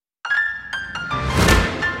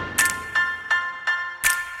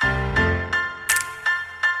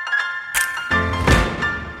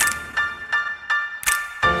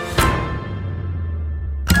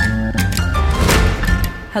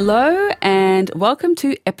Hello and welcome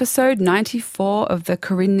to episode 94 of the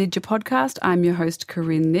Corinne Nidja podcast. I'm your host,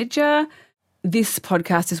 Corinne Nidja. This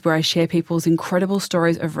podcast is where I share people's incredible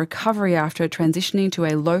stories of recovery after transitioning to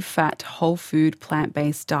a low-fat, whole food,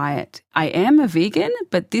 plant-based diet. I am a vegan,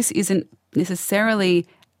 but this isn't necessarily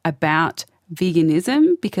about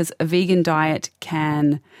veganism because a vegan diet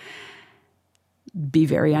can be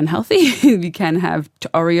very unhealthy. You can have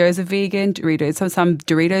Oreos are vegan, Doritos, some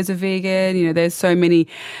Doritos are vegan. You know, there's so many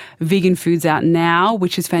vegan foods out now,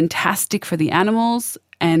 which is fantastic for the animals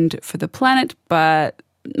and for the planet, but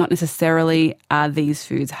not necessarily are these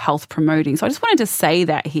foods health promoting. So I just wanted to say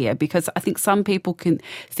that here because I think some people can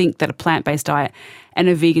think that a plant-based diet and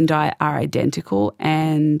a vegan diet are identical,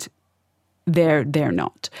 and they're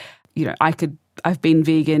not. You know, I've been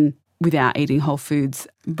vegan without eating whole foods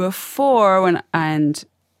before and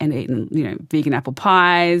eaten, you know, vegan apple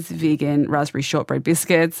pies, vegan raspberry shortbread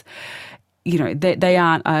biscuits. You know, they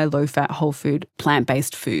aren't a low-fat, whole food,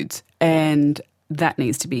 plant-based foods. And that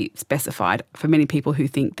needs to be specified for many people who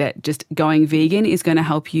think that just going vegan is going to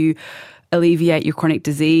help you alleviate your chronic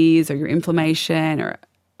disease or your inflammation or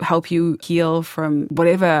help you heal from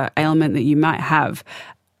whatever ailment that you might have.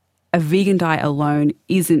 A vegan diet alone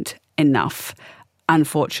isn't enough,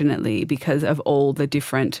 unfortunately, because of all the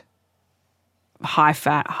different high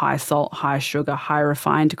fat, high salt, high sugar, high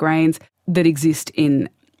refined grains that exist in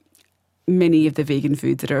many of the vegan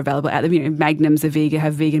foods that are available out there. You know, Magnums are vegan,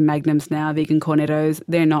 have vegan Magnums now, vegan Cornettos.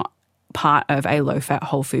 They're not part of a low-fat,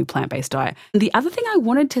 whole food, plant-based diet. The other thing I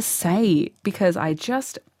wanted to say, because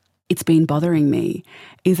it's been bothering me,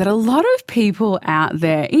 is that a lot of people out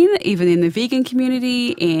there, even in the vegan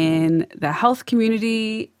community, in the health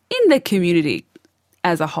community, in the community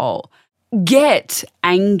as a whole, get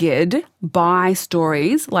angered by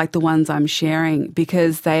stories like the ones I'm sharing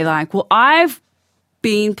because they like, well,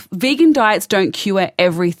 vegan diets don't cure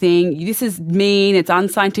everything. This is mean. It's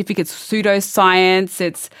unscientific. It's pseudoscience.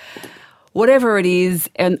 It's whatever it is.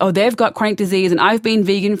 And, they've got chronic disease and I've been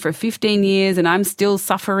vegan for 15 years and I'm still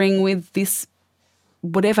suffering with this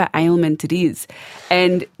whatever ailment it is.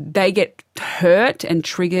 And they get hurt and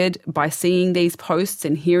triggered by seeing these posts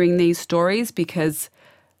and hearing these stories because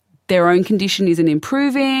their own condition isn't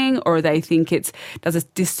improving, or they think it does a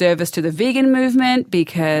disservice to the vegan movement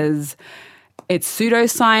because it's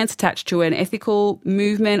pseudoscience attached to an ethical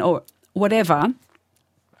movement or whatever.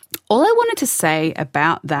 All I wanted to say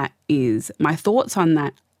about that is my thoughts on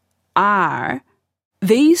that are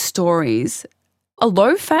these stories. A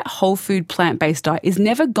low-fat, whole food, plant-based diet is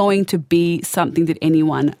never going to be something that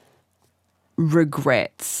anyone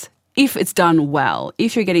regrets if it's done well,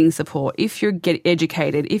 if you're getting support, if you're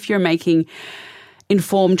educated, if you're making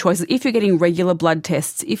informed choices, if you're getting regular blood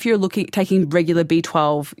tests, if you're taking regular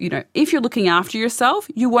B12, you know, if you're looking after yourself,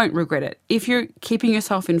 you won't regret it. If you're keeping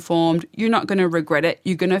yourself informed, you're not going to regret it.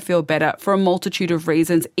 You're going to feel better for a multitude of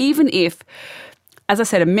reasons, even if, as I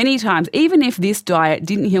said many times, even if this diet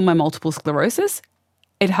didn't heal my multiple sclerosis,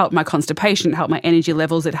 it helped my constipation, it helped my energy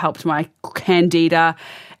levels, it helped my candida,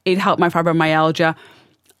 it helped my fibromyalgia.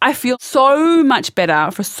 I feel so much better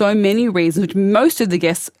for so many reasons, which most of the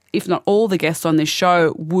guests, if not all the guests on this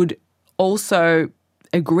show, would also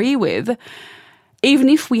agree with. Even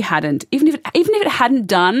if it hadn't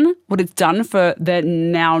done what it's done for the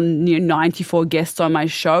now 94 guests on my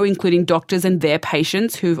show, including doctors and their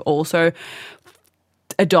patients who've also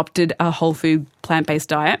adopted a whole food plant-based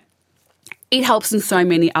diet, it helps in so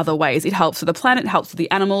many other ways. It helps for the planet, it helps for the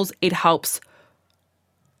animals, it helps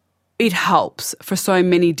for so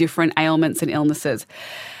many different ailments and illnesses.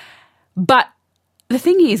 But the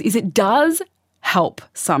thing is it does help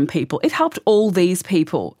some people. It helped all these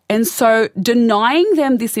people. And so denying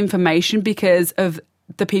them this information because of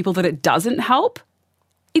the people that it doesn't help,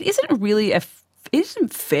 it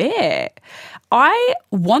isn't fair. I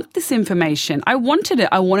want this information. I wanted it.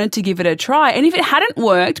 I wanted to give it a try. And if it hadn't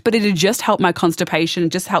worked, but it had just helped my constipation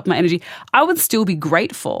and just helped my energy, I would still be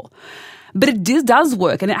grateful. But it does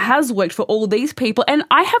work, and it has worked for all these people. And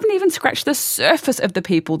I haven't even scratched the surface of the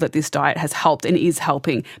people that this diet has helped and is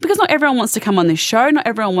helping, because not everyone wants to come on this show. Not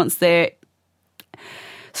everyone wants their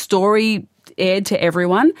story aired to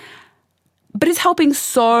everyone. But it's helping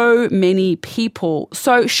so many people.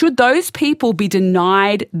 So should those people be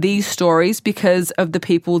denied these stories because of the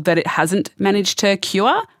people that it hasn't managed to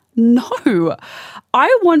cure? No.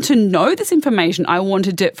 I want to know this information. I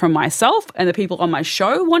wanted it from myself, and the people on my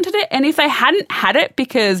show wanted it. And if they hadn't had it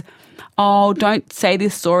because, don't say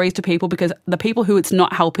this story to people because the people who it's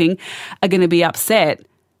not helping are going to be upset,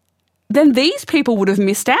 then these people would have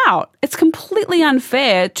missed out. It's completely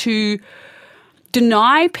unfair to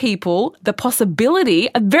deny people the possibility,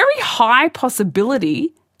 a very high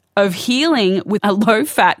possibility, of healing with a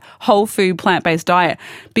low-fat, whole-food, plant-based diet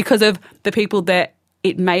because of the people that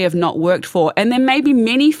it may have not worked for. And there may be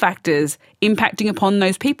many factors impacting upon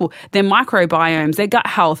those people. Their microbiomes, their gut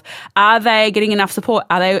health. Are they getting enough support?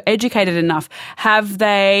 Are they educated enough? Have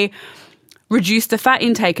they reduced the fat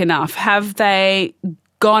intake enough? Have they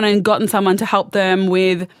gone and gotten someone to help them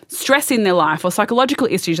with stress in their life or psychological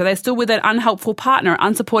issues? Are they still with an unhelpful partner,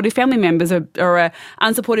 unsupportive family members, or a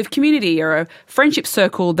unsupportive community, or a friendship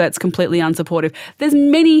circle that's completely unsupportive? There's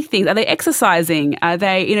many things. Are they exercising? Are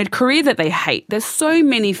they in a career that they hate? There's so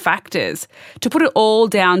many factors. To put it all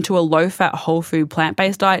down to a low-fat, whole-food,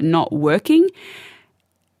 plant-based diet not working,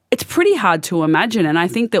 it's pretty hard to imagine. And I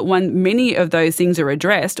think that when many of those things are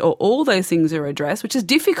addressed, or all those things are addressed, which is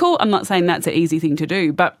difficult, I'm not saying that's an easy thing to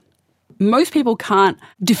do, but most people can't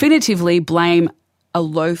definitively blame a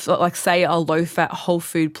low-fat,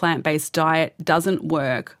 whole-food, plant-based diet doesn't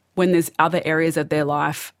work when there's other areas of their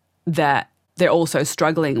life that they're also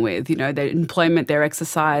struggling with, their employment, their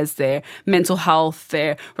exercise, their mental health,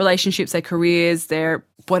 their relationships, their careers, their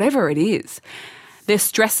whatever it is. Their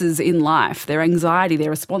stresses in life, their anxiety,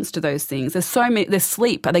 their response to those things. There's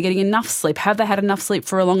sleep. Are they getting enough sleep? Have they had enough sleep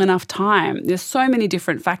for a long enough time? There's so many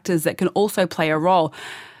different factors that can also play a role.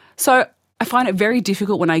 So I find it very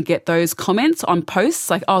difficult when I get those comments on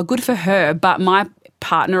posts like, oh, good for her, but my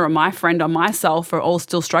partner or my friend or myself are all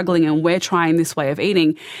still struggling and we're trying this way of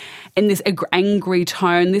eating. In this angry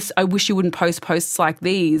tone, I wish you wouldn't post posts like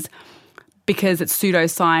these, because it's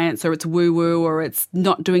pseudoscience or it's woo-woo or it's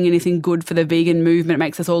not doing anything good for the vegan movement. It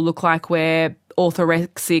makes us all look like we're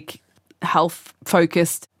orthorexic,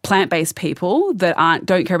 health-focused, plant-based people that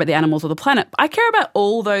don't care about the animals or the planet. I care about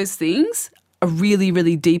all those things. I really,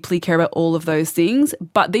 really deeply care about all of those things.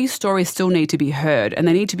 But these stories still need to be heard, and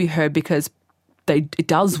they need to be heard because it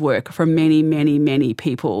does work for many, many, many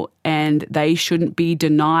people, and they shouldn't be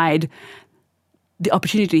denied the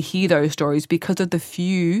opportunity to hear those stories because of the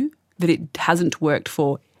few that it hasn't worked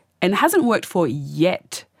for, and hasn't worked for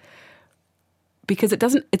yet, because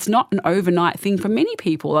it's not an overnight thing for many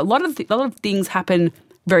people. A lot of things happen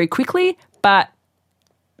very quickly, but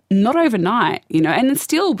not overnight, and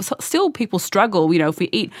still people struggle, if we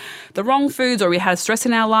eat the wrong foods or we have stress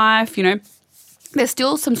in our life, there's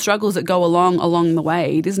still some struggles that go along the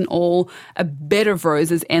way. It isn't all a bed of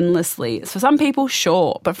roses endlessly. For some people,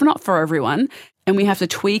 sure, but not for everyone. And we have to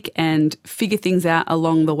tweak and figure things out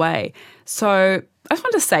along the way. So I just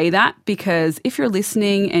want to say that, because if you're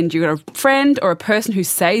listening and you've got a friend or a person who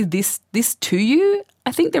says this to you,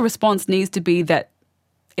 I think the response needs to be that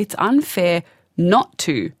it's unfair not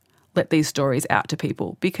to let these stories out to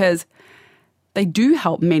people, because they do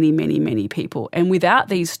help many, many, many people. And without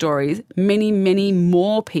these stories, many, many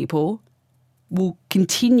more people will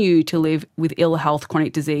continue to live with ill health,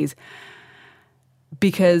 chronic disease,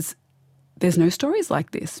 because there's no stories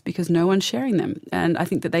like this, because no one's sharing them. And I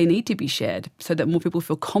think that they need to be shared so that more people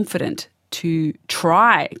feel confident to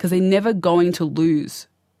try, because they're never going to lose.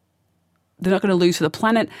 They're not going to lose for the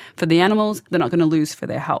planet, for the animals. They're not going to lose for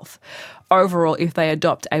their health. Overall, if they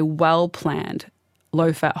adopt a well-planned,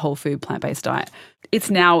 low-fat, whole-food, plant-based diet, it's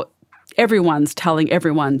now everyone's telling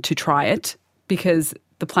everyone to try it, because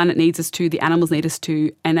the planet needs us to, the animals need us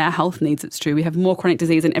to, and our health needs us to. We have more chronic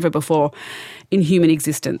disease than ever before in human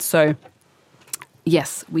existence. So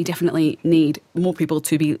yes, we definitely need more people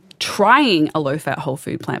to be trying a low-fat,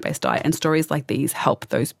 whole-food, plant-based diet, and stories like these help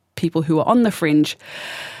those people who are on the fringe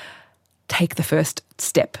take the first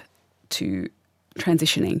step to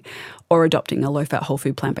transitioning or adopting a low-fat,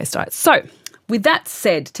 whole-food, plant-based diet. So with that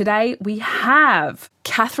said, today we have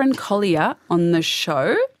Katherine Collyer on the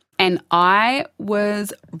show, and I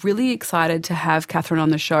was really excited to have Katherine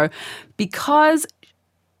on the show because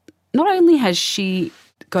not only has she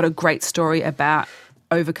got a great story about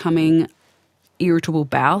overcoming Irritable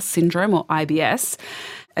Bowel Syndrome, or IBS,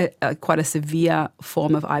 quite a severe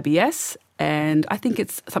form of IBS. And I think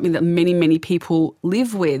it's something that many, many people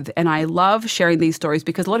live with. And I love sharing these stories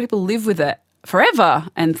because a lot of people live with it forever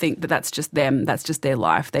and think that that's just them, that's just their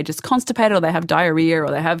life. They're just constipated, or they have diarrhea, or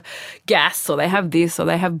they have gas, or they have this, or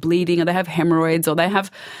they have bleeding, or they have hemorrhoids, or they have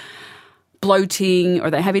bloating, or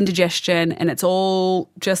they have indigestion, and it's all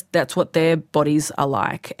just that's what their bodies are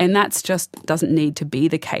like. And that's just doesn't need to be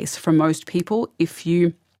the case for most people if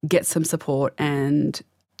you get some support and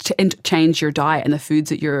change your diet and the foods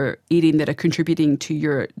that you're eating that are contributing to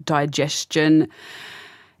your digestive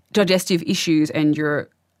issues and your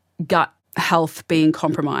gut health being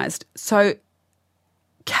compromised. So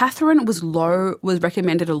Katherine was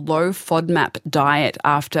recommended a low FODMAP diet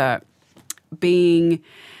after being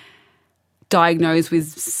diagnosed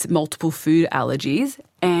with multiple food allergies,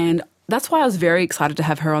 and that's why I was very excited to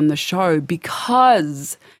have her on the show,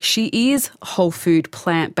 because she is whole food,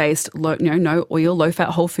 plant-based, no oil, low-fat,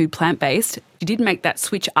 whole food, plant-based. She did make that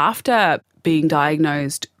switch after being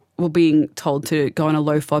diagnosed or being told to go on a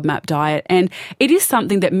low FODMAP diet. And it is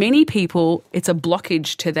something that many people, it's a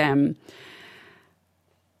blockage to them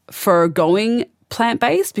for going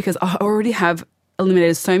plant-based, because I already have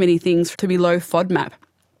eliminated so many things to be low FODMAP.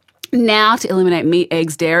 Now to eliminate meat,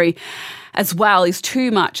 eggs, dairy as well is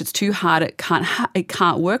too much. It's too hard. It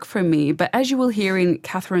can't work for me. But as you will hear in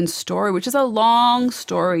Katherine's story, which is a long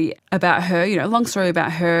story about her,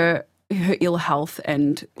 her ill health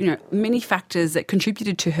and, many factors that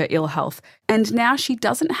contributed to her ill health. And now she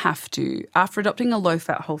doesn't have to, after adopting a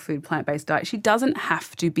low-fat, whole food, plant-based diet, she doesn't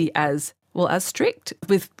have to be as strict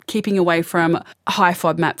with keeping away from high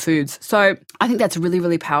FODMAP foods. So I think that's really,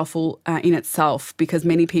 really powerful in itself, because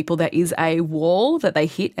many people, there is a wall that they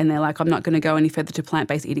hit and they're like, I'm not going to go any further to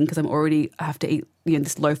plant-based eating because I have to eat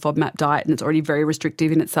this low FODMAP diet, and it's already very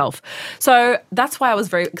restrictive in itself. So that's why I was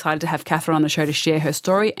very excited to have Katherine on the show to share her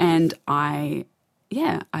story, and I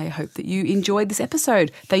hope that you enjoyed this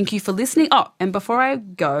episode. Thank you for listening. Oh, and before I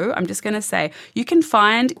go, I'm just going to say you can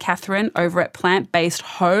find Katherine over at Plant Based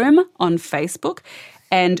Home on Facebook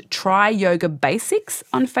and Try Yoga Basics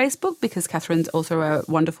on Facebook, because Katherine's also a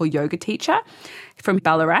wonderful yoga teacher from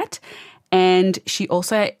Ballarat. And she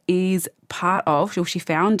also is she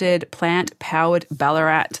founded Plant Powered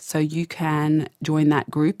Ballarat. So you can join that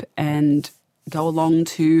group and go along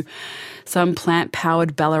to some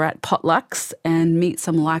plant-powered Ballarat potlucks and meet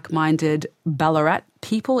some like-minded Ballarat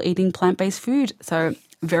people eating plant-based food. So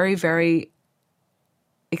very, very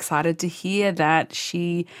excited to hear that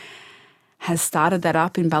she has started that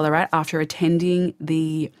up in Ballarat after attending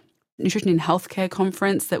the Nutrition in Healthcare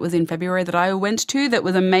conference that was in February that I went to. That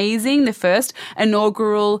was amazing. The first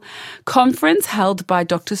inaugural conference held by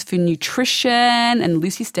Doctors for Nutrition and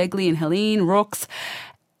Lucy Stegley and Helene Rooks.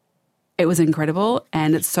 It was incredible,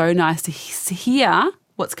 and it's so nice to hear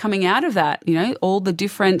what's coming out of that, all the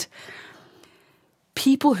different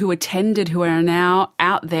people who attended who are now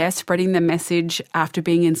out there spreading the message after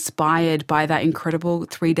being inspired by that incredible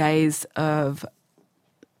 3 days of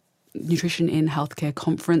Nutrition in Healthcare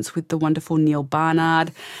conference with the wonderful Neil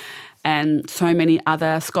Barnard and so many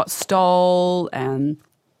other, Scott Stoll, and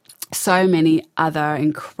so many other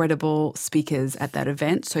incredible speakers at that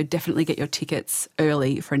event. So definitely get your tickets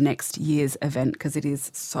early for next year's event, because it is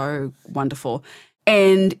so wonderful.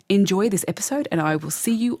 And enjoy this episode, and I will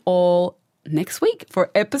see you all next week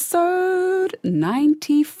for episode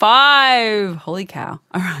 95. Holy cow.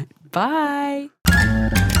 All right. Bye.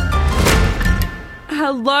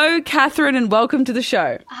 Hello, Katherine, and welcome to the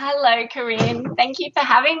show. Hello, Corinne. Thank you for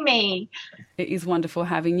having me. It is wonderful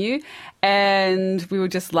having you. And we were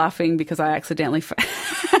just laughing because I accidentally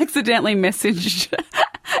messaged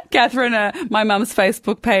Katherine my mum's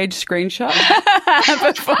Facebook page screenshot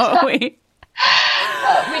before we...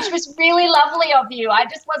 Which was really lovely of you. I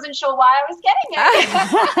just wasn't sure why I was getting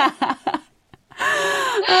it.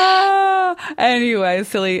 Anyway,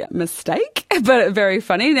 silly mistake, but very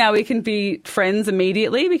funny. Now we can be friends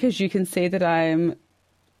immediately because you can see that I'm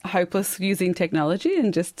hopeless using technology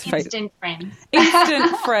and just... Instant friends.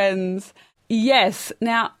 Instant friends. Yes.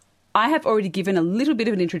 Now, I have already given a little bit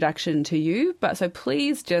of an introduction to you, but so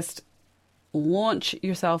please just launch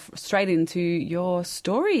yourself straight into your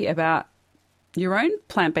story about your own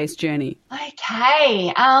plant-based journey.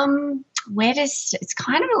 Okay. It's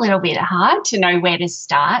kind of a little bit hard to know where to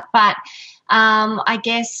start, but I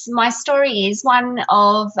guess my story is one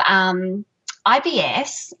of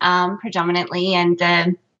IBS predominantly, and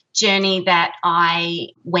the journey that I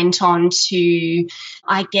went on to,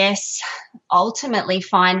 I guess, ultimately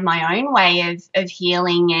find my own way of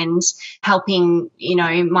healing and helping,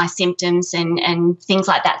 my symptoms and things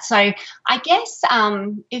like that. So I guess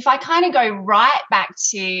if I kind of go right back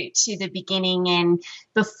to the beginning and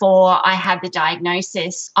before I had the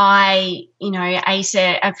diagnosis, I, ate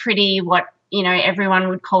a pretty what, everyone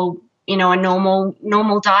would call a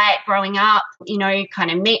normal diet growing up,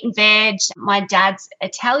 kind of meat and veg. My dad's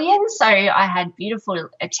Italian, so I had beautiful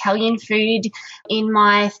Italian food in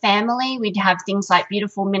my family. We'd have things like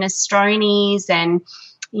beautiful minestrones and,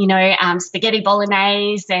 spaghetti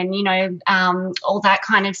bolognese and, all that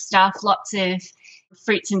kind of stuff, lots of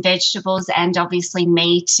fruits and vegetables and obviously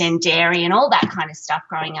meat and dairy and all that kind of stuff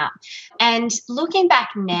growing up. And looking back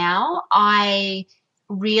now, I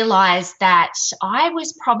realized that I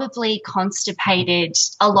was probably constipated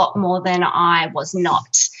a lot more than I was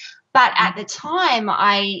not. But at the time,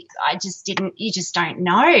 I just didn't, you just don't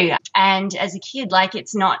know. And as a kid, like,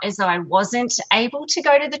 it's not as though I wasn't able to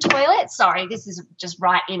go to the toilet. Sorry, this is just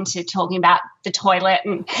right into talking about the toilet.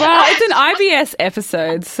 And well, it's an IBS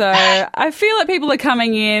episode, so I feel like people are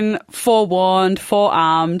coming in forewarned,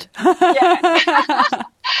 forearmed. Yeah.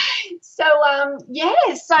 So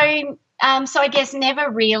I guess never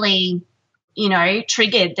really,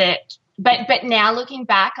 triggered that. But now looking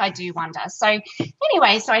back, I do wonder. So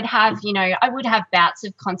anyway, so I would have bouts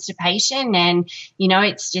of constipation, and,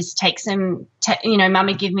 it's just take some, Mum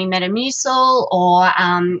would give me Metamucil, or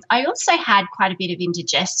I also had quite a bit of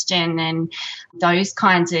indigestion and those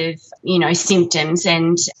kinds of, symptoms.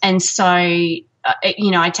 And so, I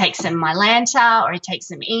take some Mylanta, or I take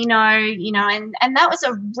some Eno, and that was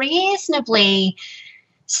a reasonably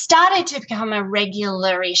started to become a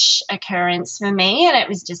regularish occurrence for me, and it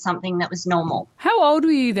was just something that was normal. How old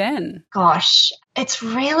were you then? Gosh, it's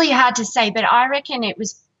really hard to say, but I reckon it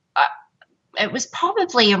was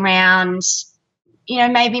probably around,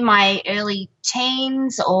 maybe my early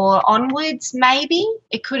teens or onwards, maybe.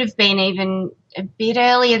 It could have been even a bit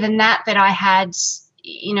earlier than that I had,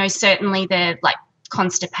 certainly the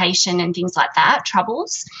constipation and things like that,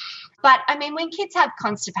 troubles. But, I mean, when kids have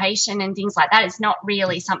constipation and things like that, it's not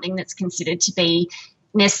really something that's considered to be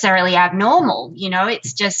necessarily abnormal.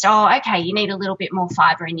 It's just, okay, you need a little bit more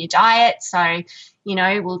fibre in your diet, so,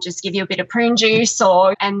 we'll just give you a bit of prune juice,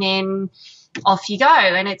 and then off you go,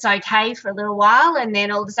 and it's okay for a little while, and then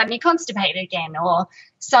all of a sudden you're constipated again.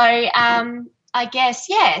 I guess,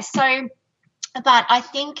 yeah. So, but I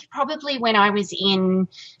think probably when I was in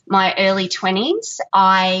my early 20s,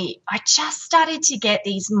 I just started to get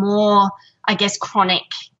these more, I guess, chronic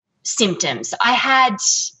symptoms. I had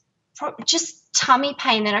just tummy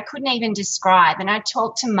pain that I couldn't even describe, and I'd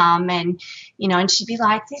talk to Mum, and, and she'd be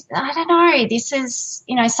like, I don't know, this is,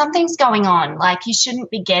 something's going on. Like, you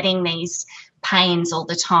shouldn't be getting these pains all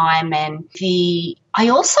the time. And I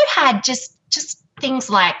also had just things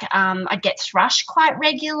like I'd get thrush quite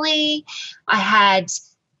regularly. I had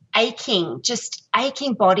aching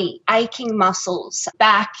body, aching muscles,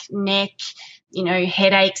 back, neck,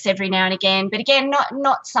 headaches every now and again. But again,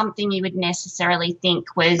 not something you would necessarily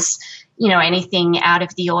think was, anything out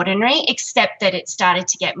of the ordinary, except that it started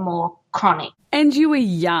to get more chronic. And you were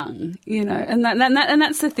young, and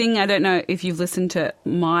that's the thing. I don't know if you've listened to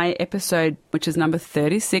my episode, which is number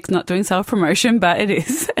 36, not doing self-promotion, but it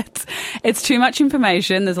is. It's too much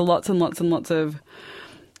information. There's lots and lots and lots of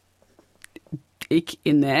ick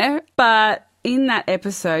in there. But in that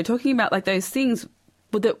episode, talking about those things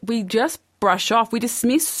that we just brush off, we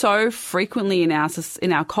dismiss so frequently in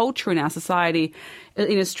our culture, in our society,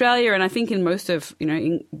 in Australia, and I think in most of,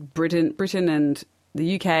 in Britain and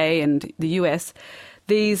the UK and the US,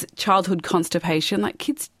 these childhood constipation,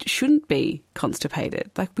 kids shouldn't be constipated.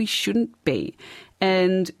 We shouldn't be.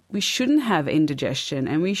 And we shouldn't have indigestion,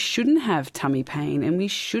 and we shouldn't have tummy pain, and we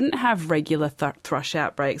shouldn't have regular thrush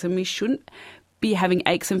outbreaks, and we shouldn't be having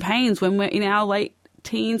aches and pains when we're in our late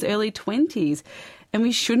teens, early 20s. And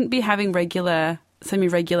we shouldn't be having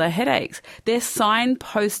semi-regular headaches. They're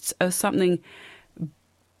signposts of something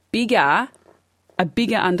bigger, a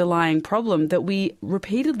bigger underlying problem that we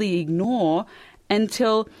repeatedly ignore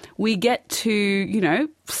until we get to,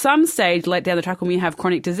 some stage late down the track when we have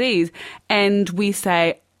chronic disease, and we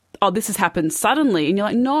say, oh, this has happened suddenly. And you're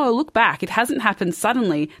like, no, look back. It hasn't happened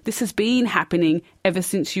suddenly. This has been happening ever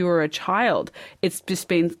since you were a child. It's just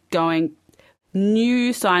been going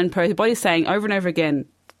new signposts. The body's saying over and over again,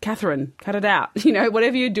 Katherine, cut it out.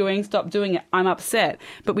 Whatever you're doing, stop doing it. I'm upset.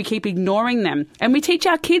 But we keep ignoring them. And we teach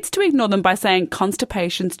our kids to ignore them by saying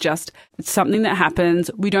constipation's just something that happens.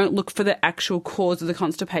 We don't look for the actual cause of the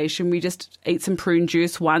constipation. We just eat some prune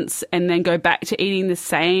juice once and then go back to eating the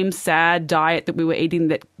same sad diet that we were eating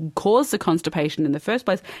that caused the constipation in the first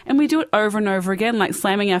place. And we do it over and over again, like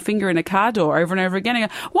slamming our finger in a car door over and over again. And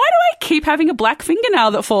go, why do I keep having a black fingernail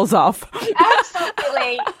that falls off?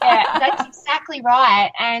 Absolutely. Yeah, that's exactly right.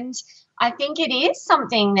 And I think it is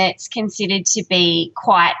something that's considered to be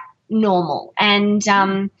quite normal. And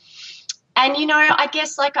I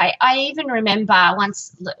guess I even remember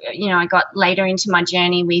once, I got later into my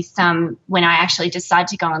journey with when I actually decided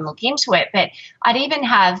to go and look into it, but I'd even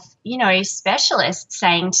have, specialists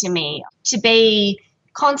saying to me to be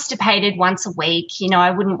constipated once a week,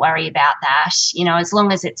 I wouldn't worry about that, as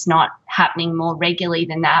long as it's not happening more regularly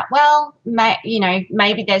than that. Well,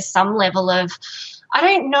 maybe there's some level of, I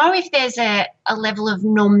don't know if there's a level of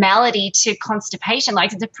normality to constipation.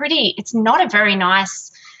 It's not a very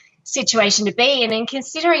nice situation to be in. And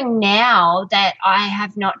considering now that I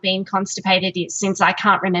have not been constipated since I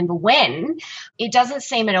can't remember when, it doesn't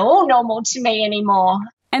seem at all normal to me anymore.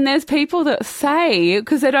 And there's people that say,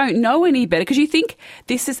 because they don't know any better, because you think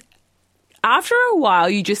this is, after a while,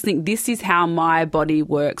 you just think this is how my body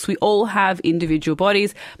works. We all have individual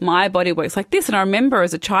bodies. My body works like this. And I remember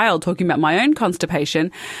as a child talking about my own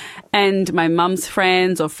constipation, and my mum's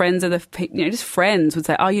friends or friends of just friends would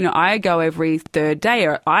say, oh, I go every third day,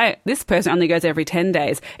 or this person only goes every 10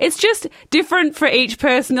 days. It's just different for each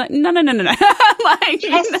person. Like, no. Like,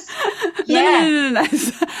 yes. No.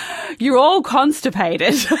 You're all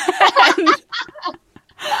constipated.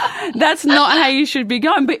 That's not how you should be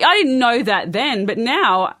going. But I didn't know that then. But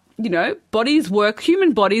now, human bodies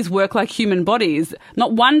work like human bodies.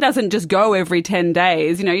 Not one doesn't just go every 10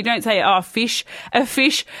 days. You don't say,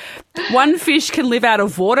 one fish can live out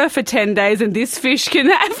of water for 10 days and this fish can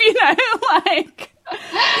have,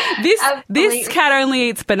 this cat only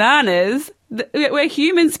eats bananas. We're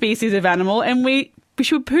human species of animal, and we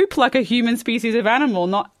should poop like a human species of animal,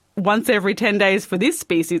 not once every 10 days for this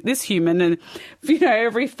species, this human, and,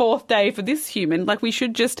 every fourth day for this human. Like, we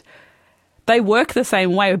should just, they work the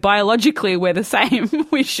same way. Biologically, we're the same.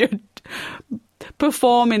 We should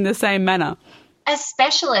perform in the same manner. A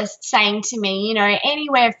specialist saying to me,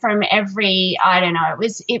 anywhere from every, I don't know,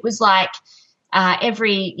 it was like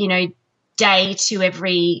every, day to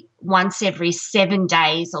once every 7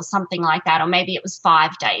 days or something like that, or maybe it was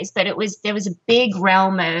 5 days, but there was a big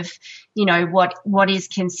realm of, what is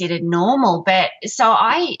considered normal. But so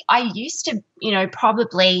I used to,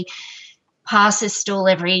 probably pass a stool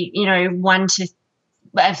every, every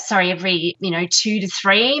 2 to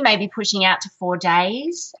 3, maybe pushing out to 4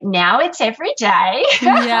 days. Now it's every day.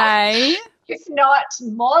 Yay. If not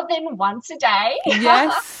more than once a day.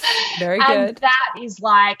 Yes, very good. And that is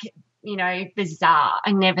like, bizarre.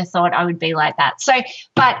 I never thought I would be like that. So,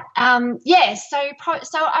 but so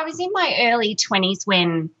I was in my early 20s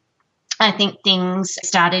when I think things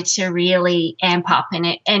started to really amp up,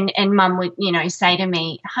 and Mum would, say to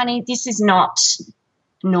me, honey, this is not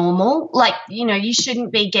normal. Like, you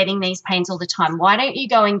shouldn't be getting these pains all the time. Why don't you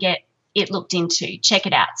go and get it looked into, check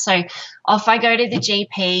it out? So off I go to the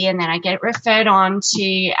GP, and then I get referred on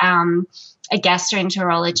to a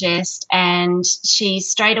gastroenterologist, and she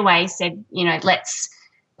straight away said, let's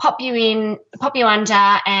pop you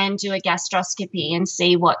under and do a gastroscopy and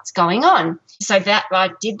see what's going on. So that I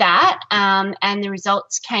did that, and the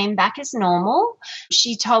results came back as normal.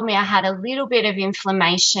 She told me I had a little bit of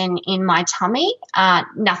inflammation in my tummy,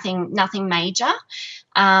 nothing major,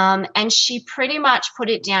 and she pretty much put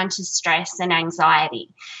it down to stress and anxiety,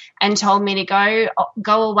 and told me to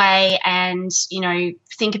go away and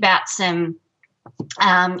think about some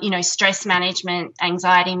stress management,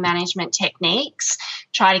 anxiety management techniques,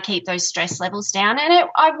 try to keep those stress levels down. And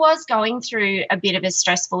I was going through a bit of a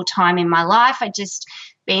stressful time in my life. I'd just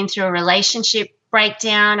been through a relationship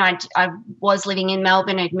breakdown. I was living in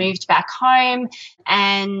Melbourne, I'd moved back home,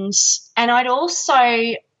 and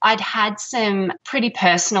I'd had some pretty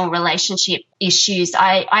personal relationship issues.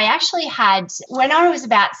 I actually had, when I was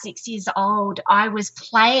about 6 years old, I was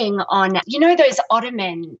playing on, those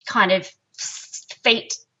ottoman kind of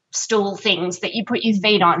feet stool things that you put your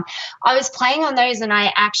feet on. I was playing on those, and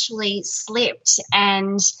I actually slipped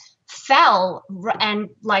and fell and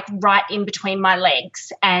right in between my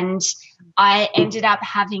legs, and I ended up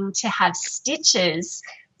having to have stitches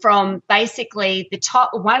from basically the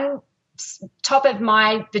top of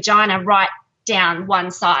my vagina right down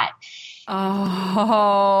one side.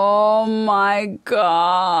 Oh my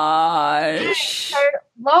gosh. So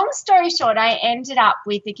long story short, I ended up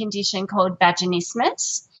with a condition called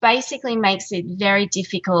vaginismus. Basically makes it very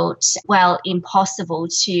difficult, impossible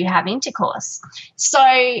to have intercourse. So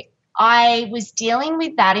I was dealing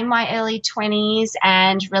with that in my early 20s,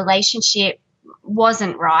 and relationship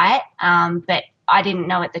wasn't right, but I didn't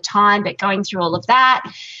know at the time, but going through all of that.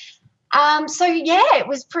 It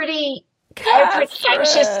was pretty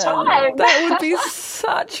anxious time. That would be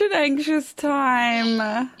such an anxious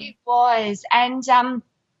time. It was. And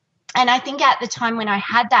I think at the time when I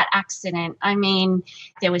had that accident, I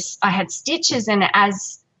had stitches, and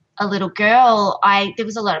as a little girl, there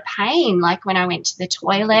was a lot of pain, like when I went to the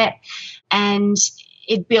toilet, and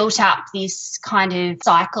it built up this kind of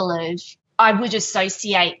cycle of, I would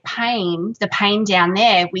associate the pain down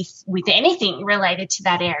there with anything related to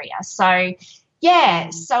that area. So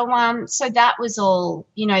so that was all,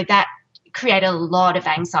 that created a lot of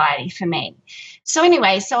anxiety for me. So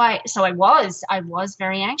anyway, I was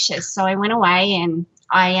very anxious. So I went away and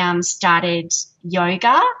I started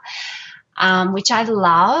yoga, which I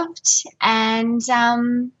loved, and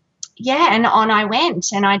and on I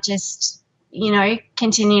went, and I just,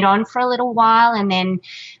 continued on for a little while, and then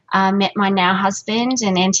met my now husband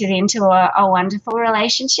and entered into a wonderful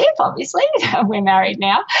relationship. Obviously, we're married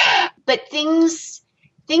now, but things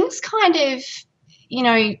kind of,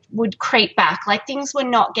 would creep back. Like, things were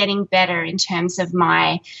not getting better in terms of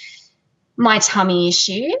my tummy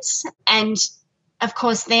issues. And of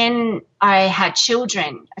course, then I had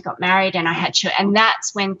children. I got married and I had children, and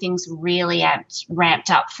that's when things really ramped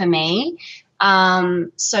up for me.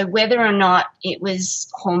 So whether or not it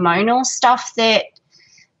was hormonal stuff that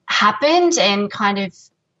happened and kind of,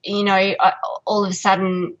 all of a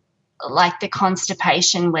sudden, like, the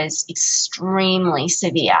constipation was extremely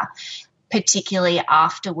severe, particularly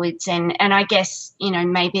afterwards. And I guess,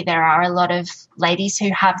 maybe there are a lot of ladies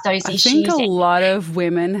who have those issues. I think a lot of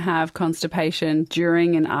women have constipation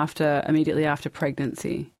during and immediately after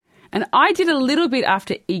pregnancy. And I did a little bit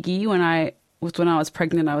after Iggy. When I was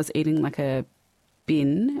pregnant, I was eating like a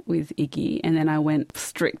bin with Iggy, and then I went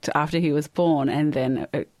strict after he was born, and then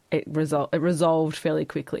it resolved fairly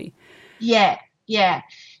quickly. Yeah.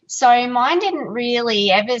 So mine didn't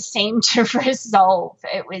really ever seem to resolve.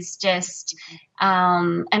 It was just,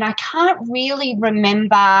 and I can't really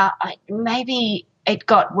remember, maybe it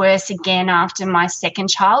got worse again after my second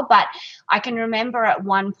child, but I can remember at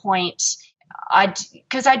one point I'm just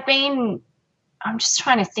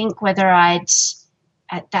trying to think whether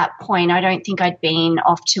at that point, I don't think I'd been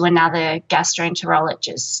off to another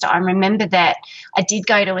gastroenterologist. I remember that I did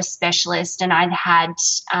go to a specialist, and I'd had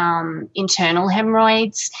internal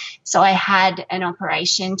hemorrhoids. So I had an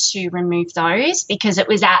operation to remove those, because it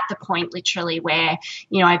was at the point literally where,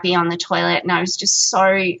 I'd be on the toilet and I was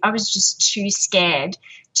just too scared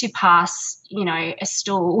to pass, a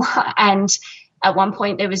stool. And at one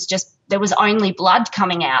point there was only blood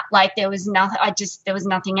coming out. Like, there was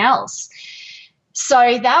nothing else. So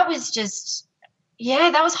that was just,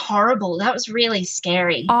 that was horrible. That was really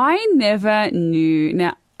scary. I never knew.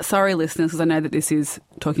 Now, sorry, listeners, because I know that this is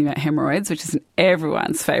talking about hemorrhoids, which is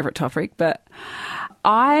everyone's favourite topic, but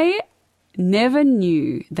I never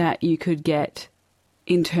knew that you could get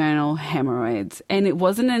internal hemorrhoids. And it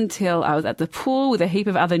wasn't until I was at the pool with a heap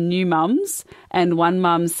of other new mums, and one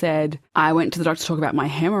mum said, I went to the doctor to talk about my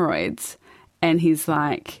hemorrhoids, and he's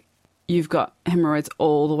like, you've got hemorrhoids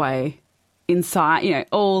all the way inside,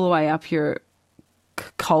 all the way up your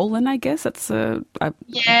colon, I guess. That's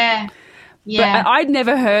yeah. But I'd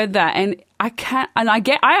never heard that, and I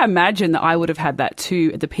imagine that I would have had that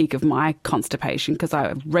too at the peak of my constipation, because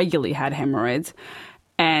I regularly had hemorrhoids,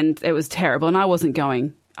 and it was terrible. And I was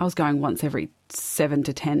going once every 7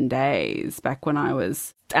 to 10 days back when I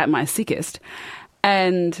was at my sickest.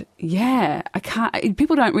 And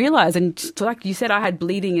people don't realize. And like you said, I had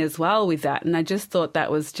bleeding as well with that, and I just thought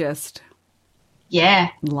that was just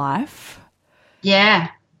life. Yeah,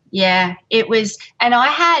 it was. And I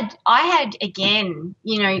had again,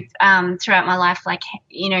 throughout my life, like,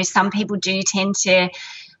 some people do tend to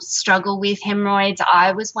struggle with hemorrhoids.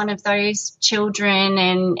 I was one of those children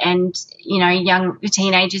and young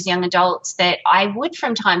teenagers, young adults, that I would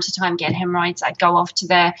from time to time get hemorrhoids. I'd go off to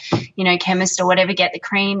the, chemist or whatever, get the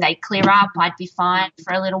cream, they'd clear up, I'd be fine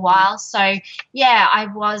for a little while. So, yeah, I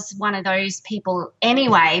was one of those people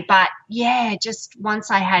anyway. But, just once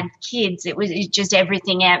I had kids, it just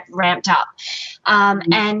everything ramped up.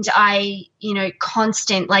 And I,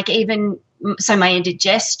 constant, like, even so my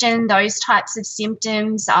indigestion, those types of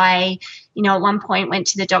symptoms. I, at one point went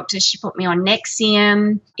to the doctor. She put me on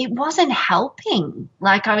Nexium. It wasn't helping.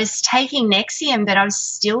 Like, I was taking Nexium, but I was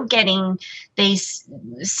still getting these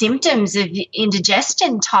symptoms of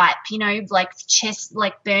indigestion type, like chest,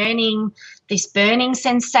 like burning, this burning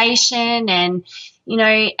sensation, and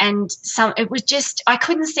it was just, I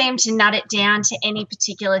couldn't seem to nut it down to any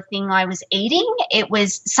particular thing I was eating. It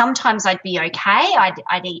was, sometimes I'd be okay.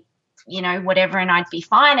 I'd eat, whatever, and I'd be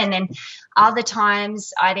fine. And then other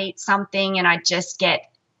times I'd eat something and I'd just get,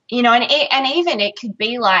 and even it could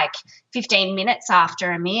be like 15 minutes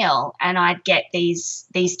after a meal and I'd get these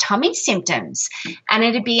tummy symptoms, and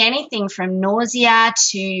it'd be anything from nausea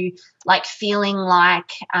to like feeling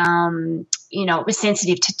like, it was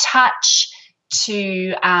sensitive to touch,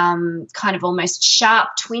 to kind of almost sharp,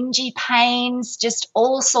 twingy pains, just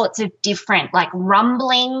all sorts of different, like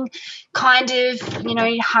rumbling kind of,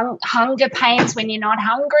 hunger pains when you're not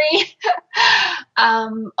hungry.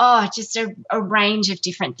 Just a range of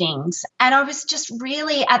different things. And I was just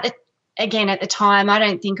really at the time, I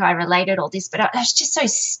don't think I related all this, but I was just so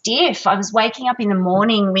stiff. I was waking up in the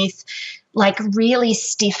morning with like really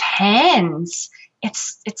stiff hands.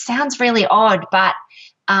 It sounds really odd, but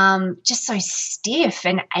just so stiff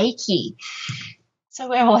and achy. So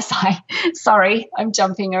where was I? Sorry, I'm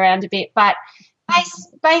jumping around a bit. But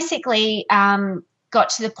basically got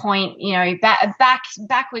to the point,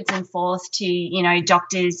 backwards and forth to,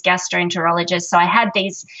 doctors, gastroenterologists. So I had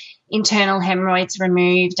these internal hemorrhoids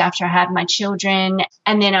removed after I had my children,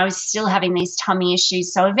 and then I was still having these tummy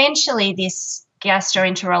issues. So eventually this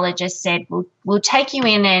gastroenterologist said, we'll take you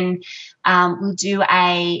in and we'll do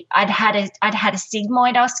I'd had a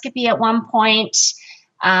sigmoidoscopy at one point,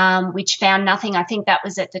 which found nothing. I think that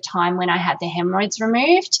was at the time when I had the hemorrhoids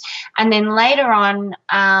removed. And then later on,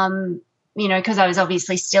 because I was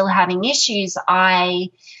obviously still having issues, I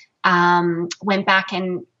went back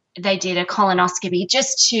and they did a colonoscopy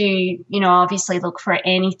just to, obviously look for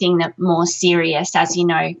anything that more serious, as you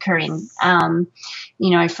know, Corinne,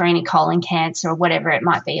 for any colon cancer or whatever it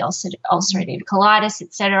might be, ulcerative colitis,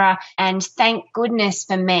 etc. And thank goodness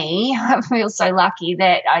for me, I feel so lucky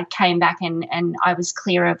that I came back and I was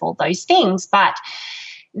clear of all those things. But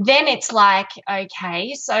then it's like,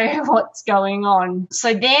 okay, so what's going on?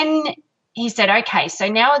 So then he said, okay, so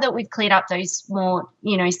now that we've cleared up those more,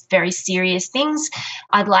 very serious things,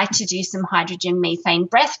 I'd like to do some hydrogen methane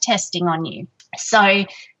breath testing on you. So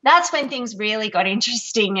that's when things really got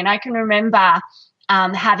interesting. And I can remember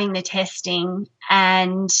having the testing,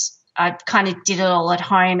 and I kind of did it all at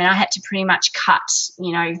home, and I had to pretty much cut,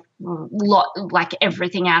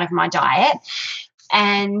 everything out of my diet.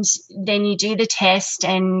 And then you do the test,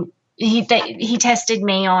 and he tested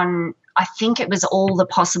me on, I think it was all the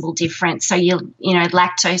possible different. So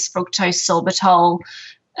lactose, fructose, sorbitol,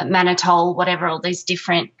 mannitol, whatever all these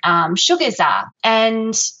different sugars are.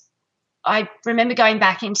 And I remember going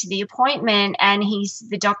back into the appointment, and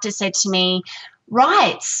the doctor said to me,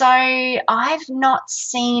 right, so I've not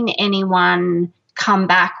seen anyone come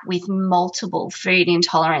back with multiple food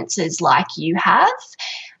intolerances like you have.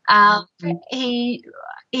 He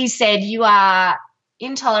said, you are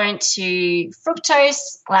intolerant to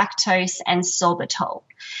fructose, lactose, and sorbitol.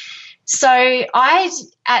 So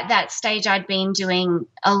at that stage, I'd been doing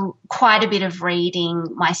quite a bit of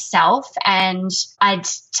reading myself, and I'd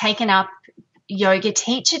taken up yoga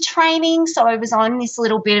teacher training. So I was on this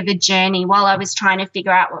little bit of a journey while I was trying to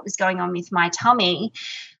figure out what was going on with my tummy.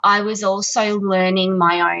 I was also learning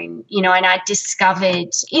my own, and I discovered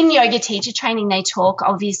in yoga teacher training, they talk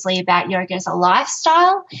obviously about yoga as a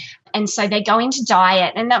lifestyle. And so they go into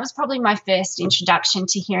diet, and that was probably my first introduction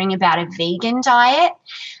to hearing about a vegan diet.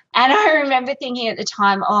 And I remember thinking at the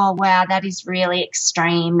time, oh, wow, that is really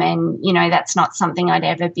extreme, and, that's not something I'd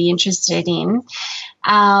ever be interested in.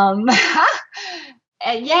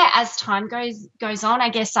 As time goes on, I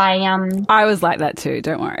guess I was like that too,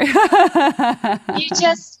 don't worry. you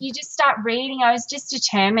just start reading. I was just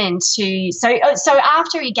determined to so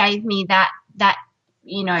after he gave me that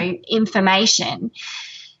information,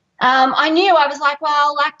 I knew, I was like,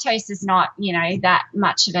 well, lactose is not, that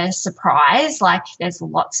much of a surprise. Like, there's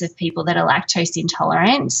lots of people that are lactose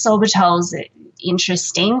intolerant. Sorbitol's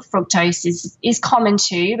interesting. Fructose is common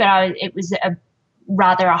too, but it was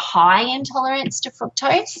rather a high intolerance to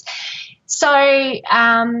fructose. So,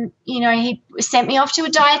 he sent me off to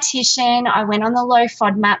a dietitian. I went on the Low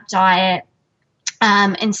FODMAP diet.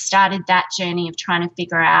 And started that journey of trying to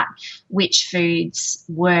figure out which foods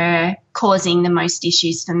were causing the most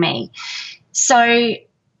issues for me. So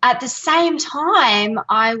at the same time,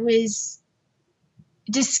 I was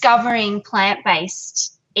discovering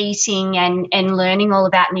plant-based eating and learning all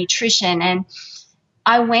about nutrition. And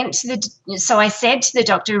I said to the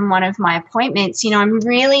doctor in one of my appointments, I'm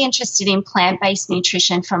really interested in plant-based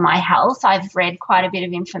nutrition for my health. I've read quite a bit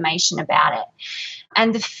of information about it.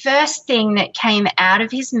 And the first thing that came out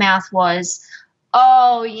of his mouth was,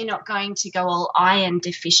 oh, you're not going to go all iron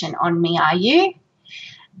deficient on me, are you?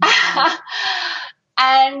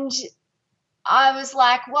 And I was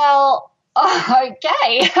like, well,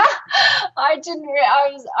 okay. I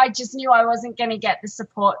just knew I wasn't going to get the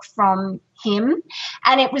support from him.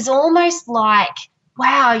 And it was almost like,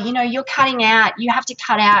 wow, you have to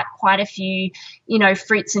cut out quite a few,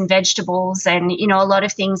 fruits and vegetables and, a lot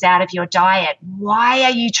of things out of your diet. Why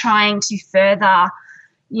are you trying to further,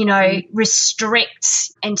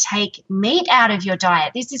 restrict and take meat out of your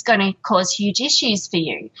diet? This is going to cause huge issues for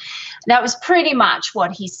you. That was pretty much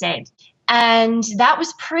what he said. And that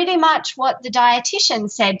was pretty much what the dietitian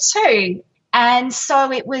said too. And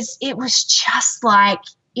so it was just like,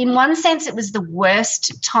 in one sense, it was the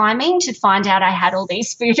worst timing to find out I had all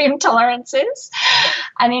these food intolerances.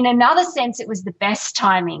 And in another sense, it was the best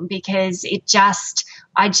timing because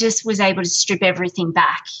I just was able to strip everything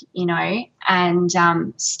back, and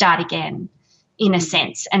start again in a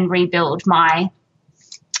sense and rebuild my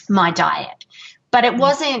diet. But it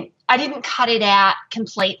wasn't, I didn't cut it out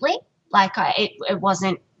completely. Like it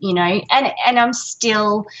wasn't, you know, and I'm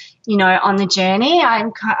still, you know, on the journey.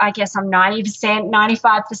 I guess I'm 90%,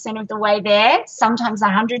 95% of the way there, sometimes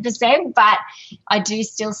 100%, but I do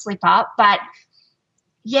still slip up. But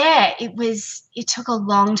yeah, it took a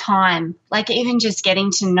long time, like even just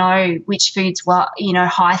getting to know which foods were, you know,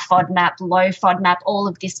 high FODMAP, low FODMAP, all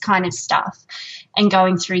of this kind of stuff, and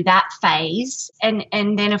going through that phase. And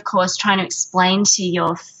then, of course, trying to explain to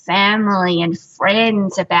your family and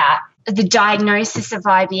friends about the diagnosis of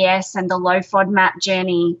IBS and the low FODMAP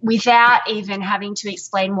journey without even having to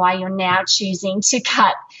explain why you're now choosing to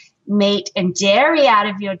cut meat and dairy out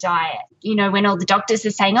of your diet. You know, when all the doctors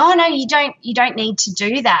are saying, oh, no, you don't need to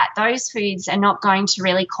do that. Those foods are not going to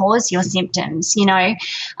really cause your symptoms, you know.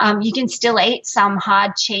 You can still eat some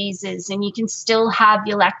hard cheeses and you can still have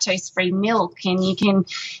your lactose-free milk and you can,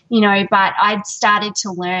 you know, but I'd started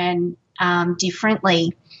to learn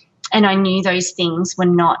differently, and I knew those things were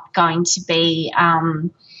not going to be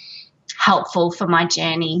helpful for my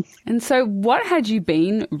journey. And so what had you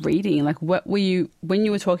been reading? Like, what were you, when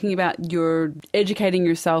you were talking about you're educating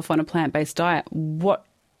yourself on a plant-based diet, what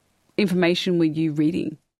information were you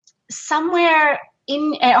reading? Somewhere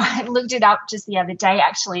I looked it up just the other day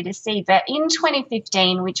actually to see, but in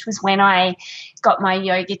 2015, which was when I got my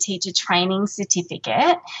yoga teacher training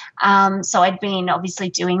certificate, so I'd been obviously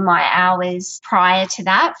doing my hours prior to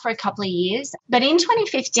that for a couple of years. But in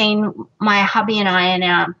 2015, my hubby and I and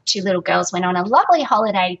our two little girls went on a lovely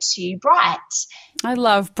holiday to Bright. I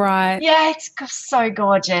love Bright. Yeah, it's so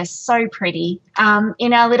gorgeous, so pretty,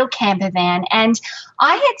 in our little camper van. And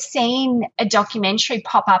I had seen a documentary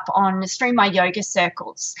pop up through my yoga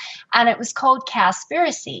circles, and it was called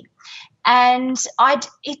Cowspiracy. And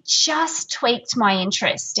it just tweaked my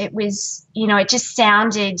interest. It was, you know, it just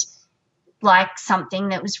sounded like something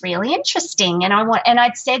that was really interesting. And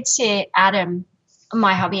I'd said to Adam,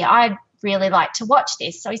 my hubby, I'd really like to watch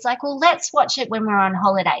this. So he's like, well, let's watch it when we're on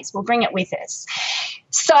holidays. We'll bring it with us.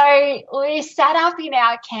 So we sat up in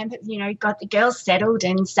our camp, you know, got the girls settled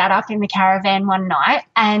and sat up in the caravan one night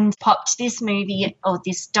and popped this movie or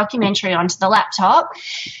this documentary onto the laptop.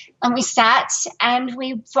 And we sat and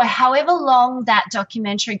for however long that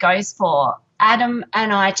documentary goes for, Adam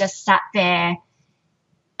and I just sat there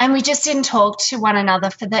and we just didn't talk to one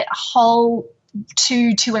another for the whole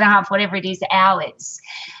 2.5, whatever it is, hours.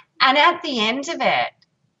 And at the end of it,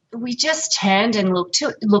 we just turned and looked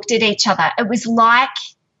at each other. It was like,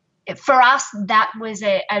 for us, that was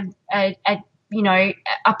a you know,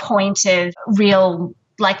 a point of real,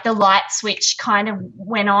 like the light switch kind of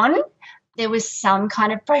went on. There was some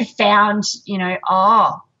kind of profound, you know,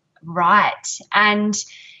 oh, right. And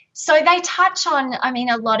so they touch on, I mean,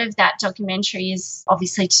 a lot of that documentary is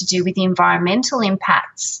obviously to do with the environmental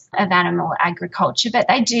impacts of animal agriculture, but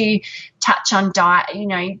they do touch on diet, you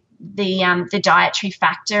know, the dietary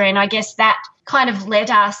factor. And I guess that kind of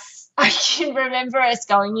led us, I can remember us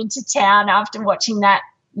going into town after watching that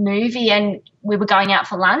movie, and we were going out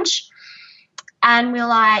for lunch and we were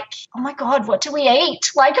like, oh my God, what do we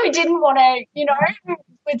eat? Like, we didn't want to, you know,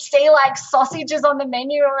 we'd see like sausages on the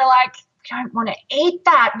menu and we're like, we don't want to eat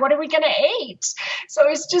that. What are we going to eat? So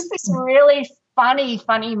it's just this really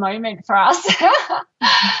funny moment for us.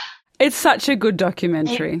 It's such a good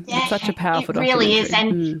documentary. It's such a powerful documentary. It really is.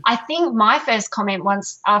 And I think my first comment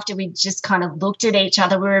once after we just kind of looked at each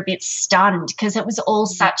other, we were a bit stunned because it was all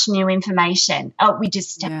such new information.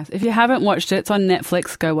 Yes. If you haven't watched it, it's on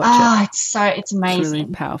Netflix. Go watch it. It's amazing. It's really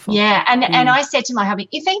powerful. Yeah. And I said to my hubby,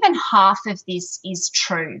 if even half of this is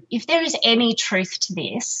true, if there is any truth to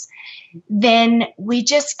this, then we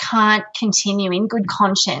just can't continue in good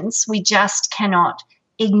conscience. We just cannot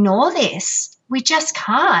ignore this. We just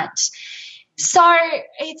can't. So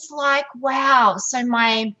it's like, wow. So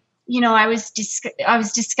I was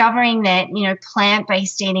discovering that, you know,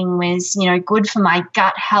 plant-based eating was, you know, good for my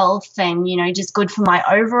gut health and, you know, just good for my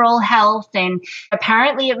overall health. And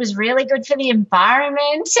apparently it was really good for the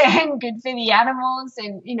environment and good for the animals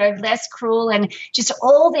and, you know, less cruel, and just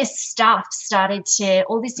all this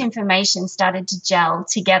all this information started to gel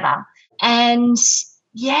together. And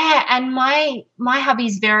yeah, and my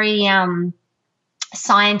hubby's very,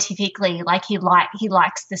 scientifically, like he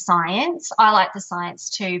likes the science. I like the science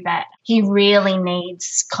too, but he really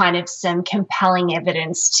needs kind of some compelling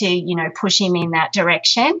evidence to, you know, push him in that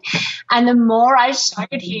direction. And the more I showed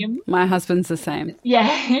him, my husband's the same.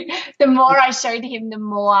 Yeah, the more I showed him, the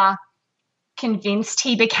more convinced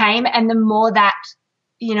he became, and the more that,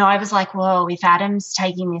 you know, I was like, whoa, if Adam's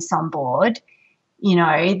taking this on board, you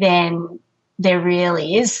know, then there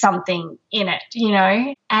really is something in it, you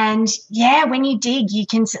know. And yeah, when you dig, you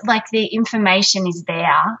can, like, the information is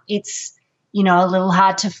there. It's, you know, a little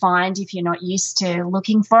hard to find if you're not used to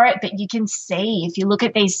looking for it, but you can see, if you look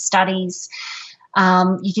at these studies,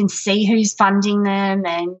 you can see who's funding them.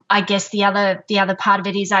 And I guess the other part of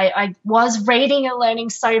it is I was reading and learning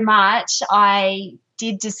so much, I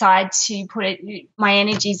did decide to put my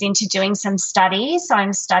energies into doing some studies. So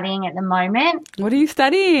I'm studying at the moment. What are you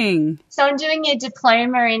studying? So I'm doing a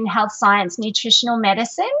diploma in health science, nutritional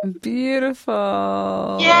medicine.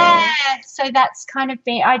 Beautiful. Yeah. So that's kind of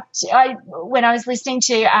been, I when I was listening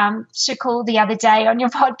to Shakul the other day on your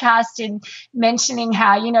podcast and mentioning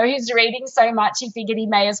how, you know, he's reading so much, he figured he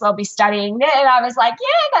may as well be studying. And I was like,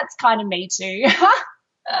 yeah, that's kind of me too.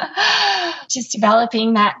 Just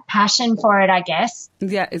developing that passion for it, I guess.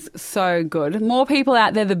 Yeah, it's so good. More people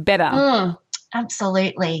out there, the better.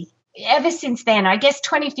 Absolutely. Ever since then, I guess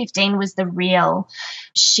 2015 was the real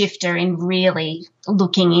shifter in really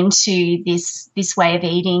looking into this way of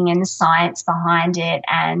eating and the science behind it,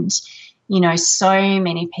 and, you know, so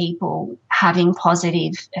many people having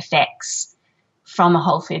positive effects from a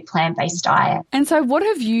whole food plant-based diet. And so what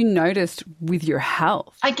have you noticed with your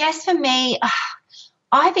health? I guess for me,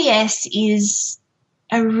 IBS is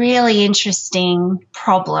a really interesting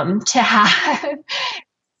problem to have.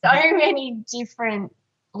 So many different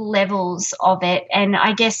levels of it. And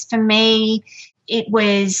I guess for me,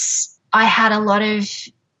 I had a lot of,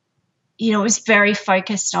 you know, it was very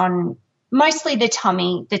focused on mostly the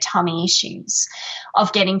tummy issues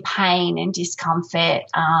of getting pain and discomfort,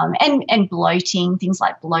 and bloating, things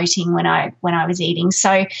like bloating when I was eating.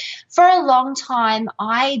 So for a long time,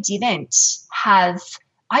 I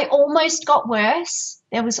almost got worse.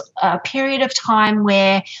 There was a period of time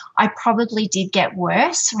where I probably did get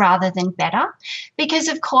worse rather than better, because,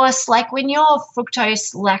 of course, like when you're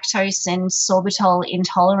fructose, lactose and sorbitol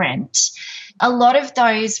intolerant, a lot of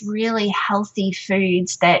those really healthy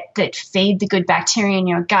foods that feed the good bacteria in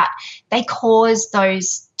your gut, they cause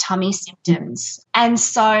those tummy symptoms. And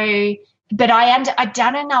so, but I'd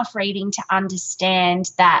done enough reading to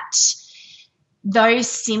understand that those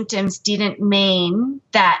symptoms didn't mean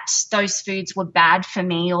that those foods were bad for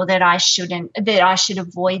me, or that I should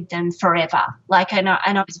avoid them forever. Like, and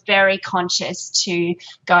I was very conscious to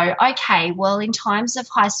go, okay, well, in times of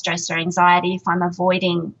high stress or anxiety, if I'm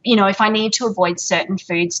avoiding, you know, if I need to avoid certain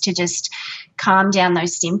foods to just calm down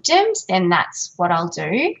those symptoms, then that's what I'll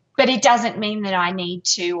do. But it doesn't mean that I need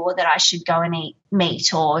to, or that I should go and eat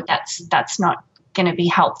meat, or that's not going to be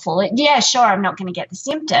helpful. Yeah, sure, I'm not going to get the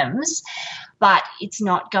symptoms, but it's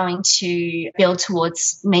not going to build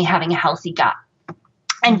towards me having a healthy gut.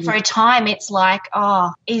 And for a time, it's like,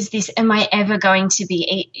 oh, am I ever going to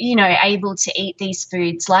be, able to eat these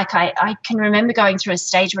foods? Like I can remember going through a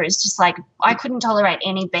stage where it's just like I couldn't tolerate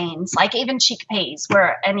any beans, like even chickpeas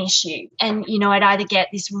were an issue. And, you know, I'd either get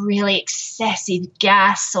this really excessive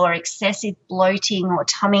gas or excessive bloating or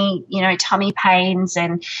tummy pains.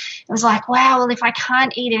 And it was like, wow, well, if I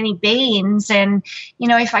can't eat any beans and, you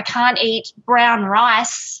know, if I can't eat brown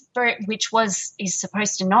rice, which is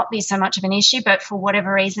supposed to not be so much of an issue, but for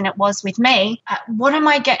whatever reason it was with me, how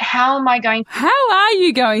are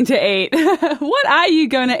you going to eat? What are you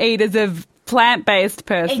going to eat as a plant-based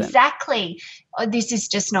person? Exactly. This is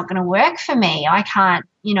just not going to work for me. I can't,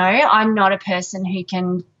 you know, I'm not a person who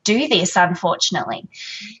can do this, unfortunately.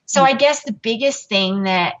 So I guess the biggest thing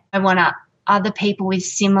that I want other people with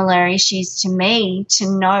similar issues to me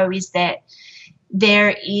to know is that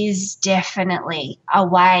there is definitely a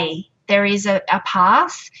way. There is a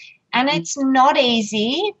path, and it's not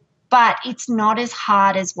easy, but it's not as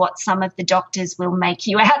hard as what some of the doctors will make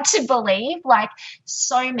you out to believe, like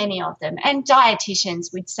so many of them. And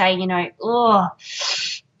dietitians would say, you know,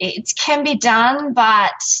 it can be done,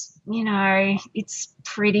 but, you know, it's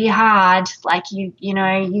pretty hard. Like, you're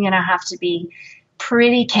going to have to be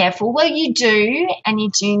pretty careful. Well, you do, and you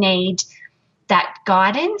do need that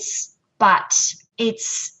guidance. But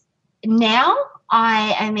now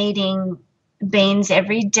I am eating beans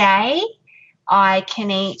every day. I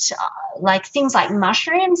can eat like things like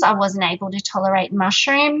mushrooms. I wasn't able to tolerate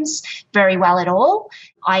mushrooms very well at all.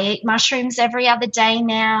 I eat mushrooms every other day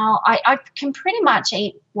now. I can pretty much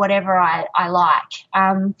eat whatever I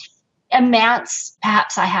like. Amounts,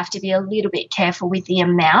 perhaps I have to be a little bit careful with the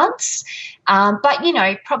amounts. But, you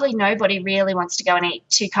know, probably nobody really wants to go and eat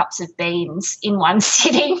 2 cups of beans in one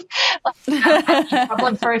sitting. That's a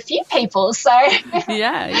problem for a few people. So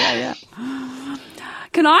Yeah.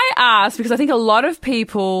 Can I ask, because I think a lot of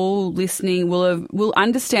people listening will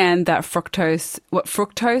understand that what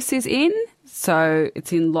fructose is in. So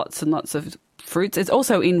it's in lots and lots of fruits. It's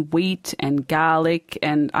also in wheat and garlic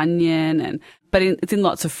and onion, but it's in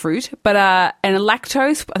lots of fruit. But and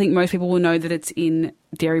lactose, I think most people will know that it's in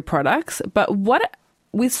dairy products. But what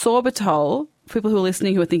with sorbitol, for people who are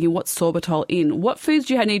listening who are thinking, what's sorbitol in? What foods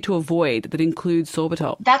do you need to avoid that include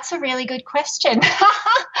sorbitol? That's a really good question.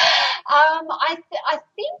 I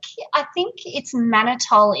think it's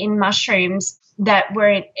mannitol in mushrooms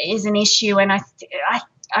is an issue, and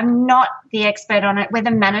I'm not the expert on it,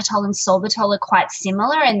 whether mannitol and sorbitol are quite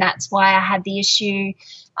similar, and that's why I had the issue,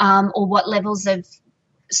 or what levels of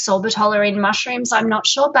sorbitol are in mushrooms, I'm not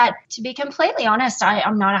sure. But to be completely honest,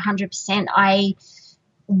 I'm not 100%.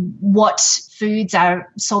 What foods are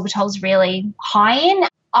sorbitols really high in?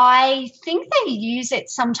 I think they use it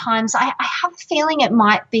sometimes. I have a feeling it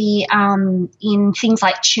might be in things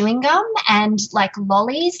like chewing gum and like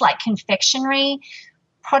lollies, like confectionery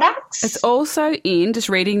products. It's also in, just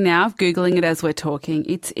reading now, Googling it as we're talking,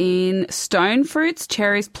 it's in stone fruits,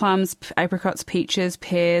 cherries, plums, apricots, peaches,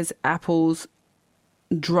 pears, apples,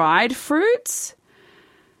 dried fruits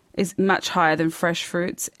is much higher than fresh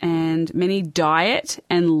fruits, and many diet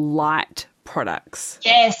and light products.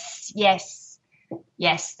 Yes,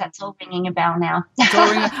 that's all ringing a bell now.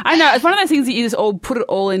 I know. It's one of those things that you just all put it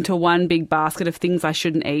all into one big basket of things I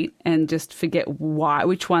shouldn't eat and just forget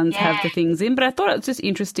which ones have the things in. But I thought it was just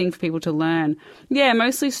interesting for people to learn. Yeah,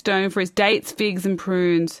 mostly stone fruits, dates, figs and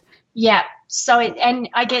prunes. Yeah. So, and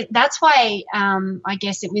I guess that's why I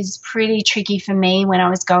guess it was pretty tricky for me when I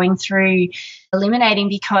was going through eliminating,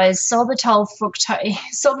 because sorbitol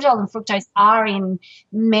and fructose are in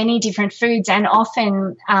many different foods, and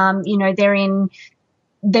often,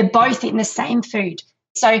 they're both in the same food.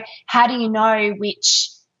 So how do you know which,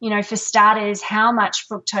 for starters, how much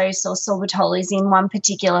fructose or sorbitol is in one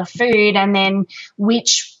particular food, and then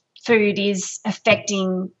which food is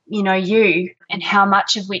affecting, you, and how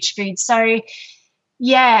much of which food. So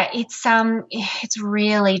yeah, it's a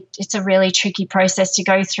really tricky process to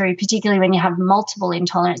go through, particularly when you have multiple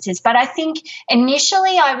intolerances. But I think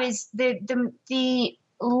initially I was the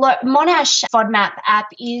Monash FODMAP app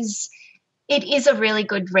is a really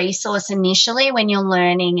good resource initially when you're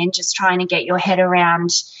learning and just trying to get your head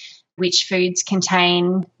around which foods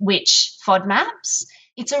contain which FODMAPs.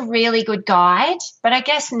 It's a really good guide, but I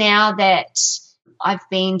guess now that I've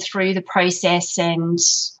been through the process and,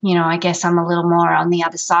 I guess I'm a little more on the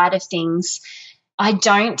other side of things, I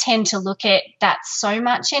don't tend to look at that so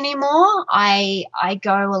much anymore. I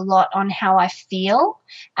go a lot on how I feel,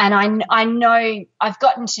 and I know I've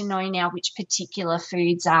gotten to know now which particular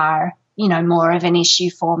foods are, more of an issue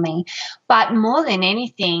for me. But more than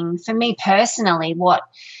anything, for me personally, what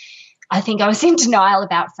I think I was in denial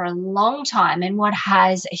about for a long time, and what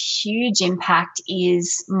has a huge impact,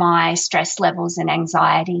 is my stress levels and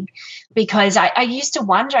anxiety. Because I used to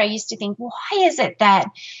think, why is it that,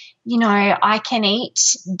 I can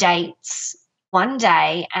eat dates one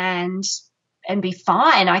day and be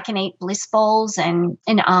fine. I can eat bliss balls and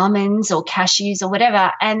almonds or cashews or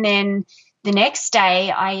whatever, and then the next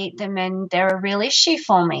day I eat them and they're a real issue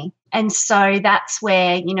for me. And so that's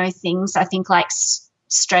where, things I think like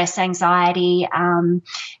stress, anxiety, and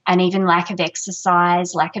even lack of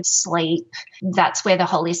exercise, lack of sleep, that's where the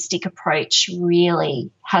holistic approach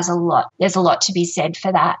really has there's a lot to be said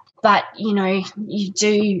for that. But, you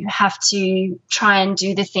do have to try and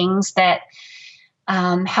do the things that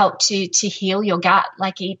help to heal your gut,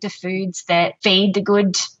 like eat the foods that feed the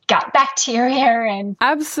good gut bacteria. And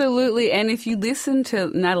absolutely. And if you listen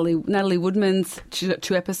to Natalie Woodman's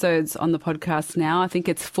two episodes on the podcast now, I think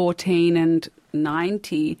it's 14 and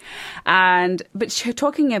 90, but she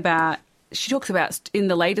talks about in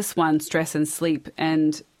the latest one stress and sleep,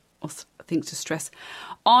 and also I think just stress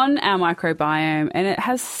on our microbiome, and it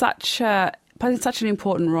has plays such an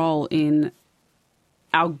important role in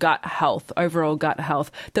our gut health, overall gut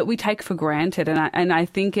health, that we take for granted. And I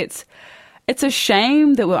think it's a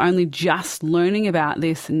shame that we're only just learning about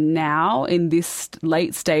this now in this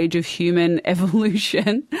late stage of human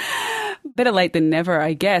evolution. Better late than never,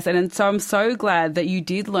 I guess. And so I'm so glad that you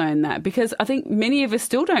did learn that, because I think many of us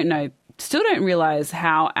still don't realize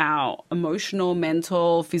how our emotional,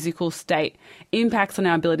 mental, physical state impacts on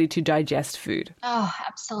our ability to digest food. Oh,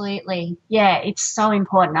 absolutely. Yeah, it's so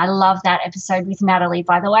important. I love that episode with Natalie,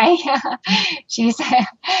 by the way.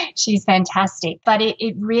 She's fantastic. But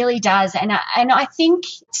it really does. And I think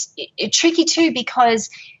it's tricky too,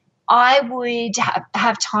 because I would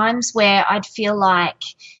have times where I'd feel like,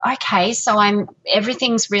 okay, so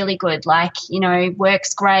everything's really good. Like,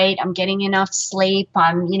 work's great. I'm getting enough sleep.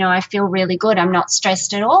 I feel really good. I'm not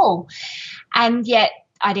stressed at all. And yet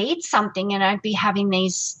I'd eat something and I'd be having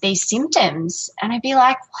these symptoms, and I'd be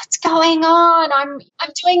like, what's going on? I'm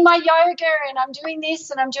doing my yoga and I'm doing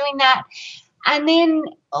this and I'm doing that. And then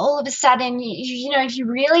all of a sudden, you know, if you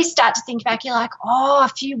really start to think back, you're like, oh, a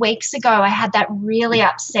few weeks ago I had that really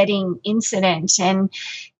upsetting incident. And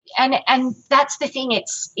that's the thing.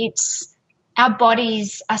 It's our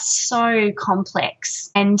bodies are so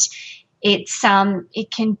complex, and it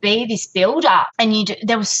can be this build up. And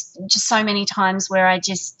there was just so many times where I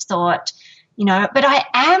just thought, you know, but I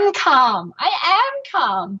am calm,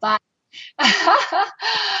 but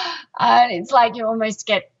it's like you almost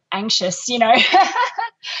get anxious, you know,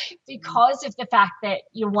 because of the fact that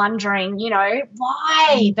you're wondering, you know,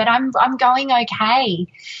 why, but I'm going okay.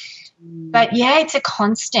 But yeah, it's a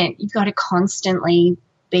constant. You've got to constantly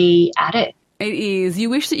be at it. It is. You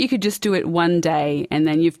wish that you could just do it one day and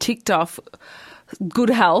then you've ticked off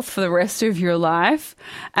good health for the rest of your life.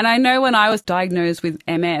 And I know when I was diagnosed with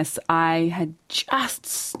MS, I had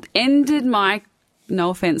just ended my,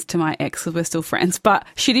 no offense to my ex, we're still friends, but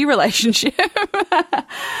shitty relationship.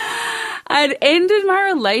 I'd ended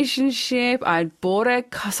my relationship. I'd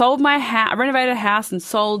sold my house, I renovated a house and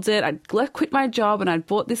sold it. I'd quit my job and I'd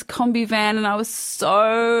bought this combi van, and I was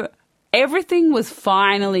everything was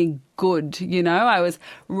finally good, you know. I was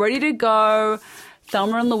ready to go,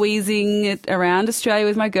 Thelma and Louising around Australia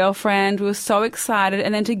with my girlfriend. We were so excited.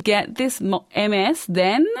 And then to get this MS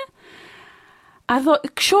then, I thought,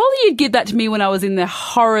 surely you'd give that to me when I was in the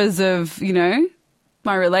horrors of, you know,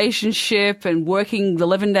 my relationship and working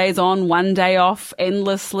 11 days on, 1 day off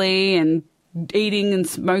endlessly, and eating and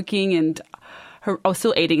smoking, and I was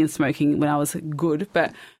still eating and smoking when I was good.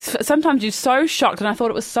 But sometimes you're so shocked, and I thought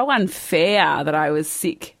it was so unfair that I was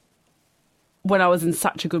sick when I was in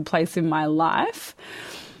such a good place in my life.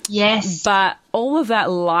 Yes. But all of that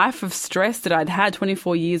life of stress that I'd had,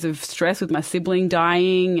 24 years of stress with my sibling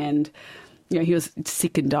dying, and, you know, he was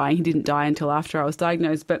sick and dying. He didn't die until after I was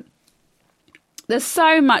diagnosed. But there's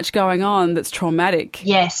so much going on that's traumatic.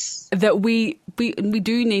 Yes. That we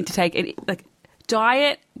do need to take it. Like,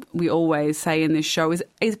 diet, we always say in this show, is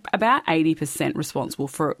about 80% responsible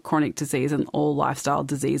for chronic disease and all lifestyle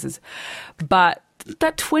diseases. But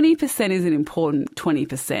that 20% is an important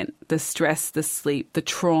 20%. The stress, the sleep, the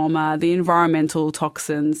trauma, the environmental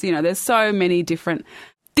toxins. You know, there's so many different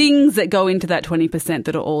things that go into that 20%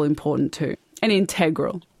 that are all important too and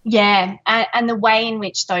integral. Yeah, and the way in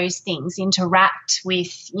which those things interact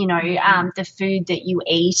with, you know, the food that you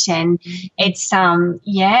eat, and it's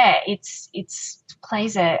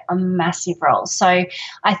plays a massive role. So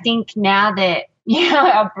I think now that, you know,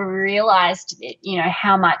 I've realised, you know,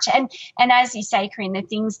 how much, and as you say, Corinne, the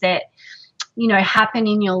things that, you know, happen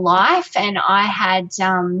in your life, and I had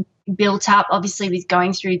built up obviously with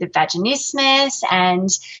going through the vaginismus, and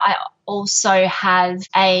I also have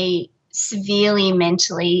a severely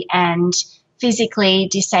mentally and physically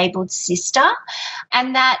disabled sister,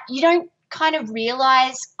 and that you don't kind of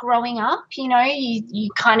realize growing up, you know, you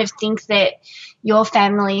kind of think that your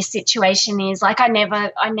family situation is like, I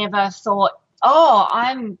never thought, oh,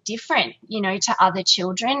 I'm different, you know, to other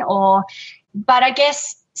children, but I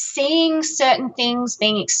guess seeing certain things,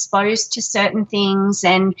 being exposed to certain things,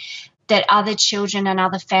 and that other children and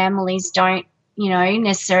other families don't, you know,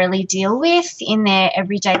 necessarily deal with in their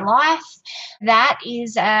everyday life, that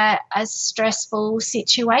is a stressful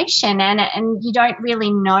situation, and you don't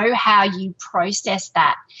really know how you process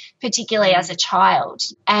that, particularly as a child.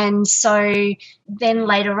 And so then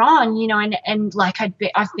later on, you know, and like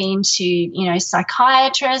I've been to, you know,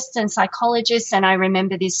 psychiatrists and psychologists, and I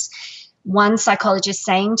remember this one psychologist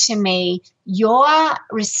saying to me, your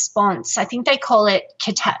response, I think they call it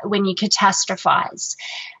when you catastrophize.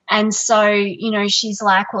 And so, you know, she's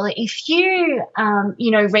like, well, if you,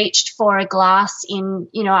 you know, reached for a glass in,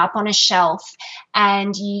 you know, up on a shelf,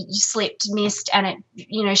 and you slipped, missed, and it,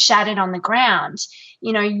 you know, shattered on the ground,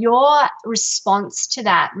 you know, your response to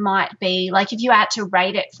that might be, like, if you had to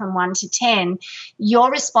rate it from 1 to 10,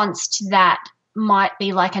 your response to that might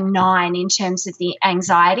be like a 9 in terms of the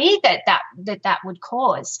anxiety that would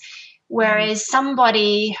cause. Whereas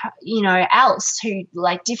somebody, you know, else who,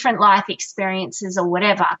 like, different life experiences or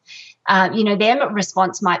whatever, you know, their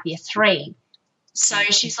response might be a 3. So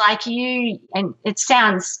she's like, and it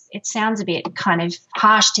sounds a bit kind of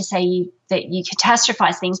harsh to say that you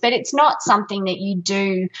catastrophize things, but it's not something that you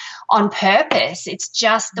do on purpose. It's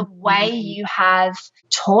just the way you have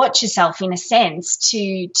taught yourself, in a sense,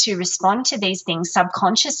 to respond to these things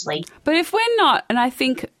subconsciously. But if we're not, and I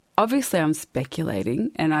think, obviously I'm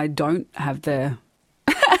speculating and I don't have the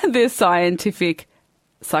scientific,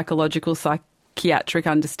 psychological, psychiatric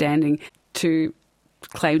understanding to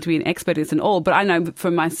claim to be an expert in this and all, but I know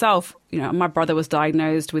for myself, my brother was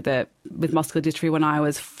diagnosed with muscular dystrophy when I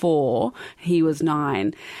was 4. He was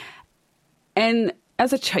 9. And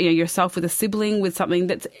as a child, yourself with a sibling with something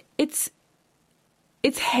that's it's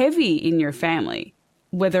heavy in your family,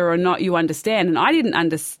 whether or not you understand. And I didn't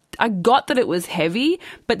understand. I got that it was heavy,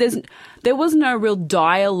 but there was no real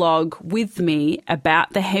dialogue with me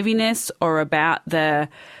about the heaviness or about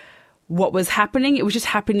what was happening. It was just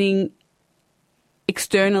happening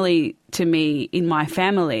externally to me in my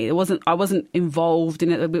family. I wasn't involved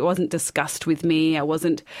in it. It wasn't discussed with me. I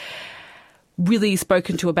wasn't really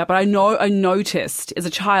spoken to about, but I noticed as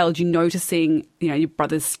a child, you're noticing, your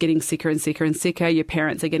brother's getting sicker and sicker and sicker. Your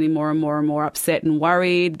parents are getting more and more and more upset and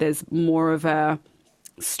worried. There's more of a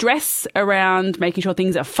stress around making sure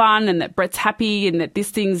things are fun and that Brett's happy and that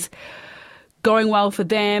this thing's going well for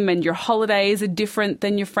them, and your holidays are different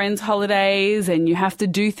than your friends' holidays, and you have to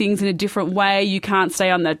do things in a different way. You can't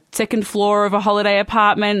stay on the second floor of a holiday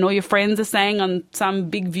apartment and all your friends are staying on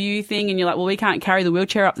some big view thing, and you're like, well, we can't carry the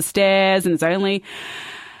wheelchair up the stairs, and it's only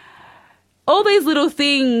all these little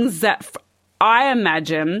things that I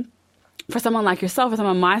imagine for someone like yourself or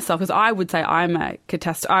someone myself, because I would say I'm a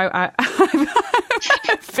catastrophe. I've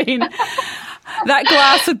been... That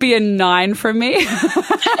glass would be a 9 from me. Me too.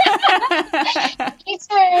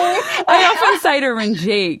 I often say to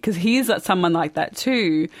Ranjit, because he's someone like that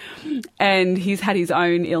too, and he's had his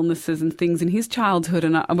own illnesses and things in his childhood,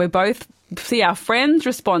 and we both see our friends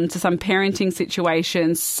respond to some parenting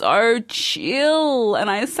situation so chill, and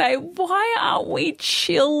I say, why aren't we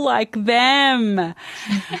chill like them?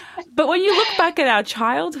 But when you look back at our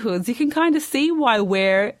childhoods, you can kind of see why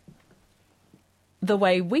we're the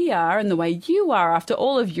way we are and the way you are after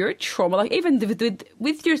all of your trauma, like even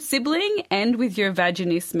with your sibling and with your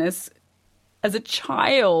vaginismus as a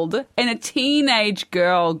child and a teenage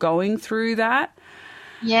girl going through that.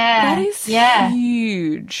 Yeah. That is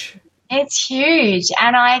huge. It's huge.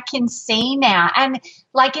 And I can see now. And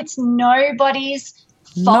like, it's nobody's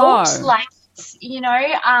fault. No. Like,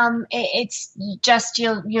 it's just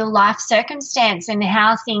your life circumstance and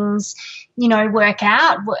how things, work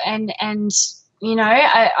out. And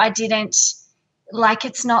I didn't, like,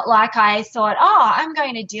 it's not like I thought, I'm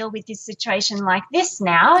going to deal with this situation like this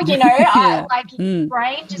now, Yeah. Your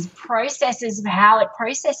brain just processes how it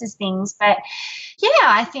processes things. But yeah,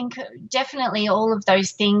 I think definitely all of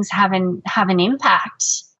those things have an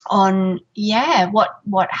impact on,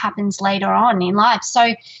 what happens later on in life.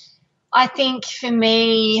 So I think for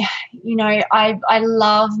me, I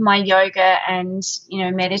love my yoga and,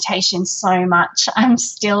 meditation so much. I'm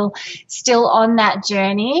still on that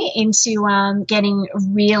journey into getting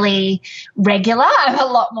really regular. I'm a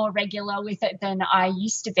lot more regular with it than I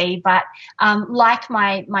used to be, but like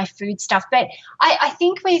my food stuff. But I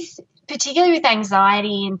think particularly with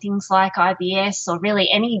anxiety and things like IBS or really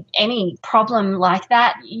any problem like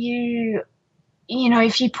that,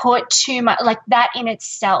 if you put too much, like that in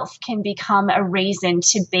itself can become a reason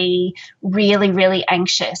to be really, really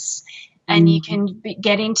anxious. And you can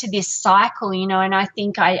get into this cycle, and I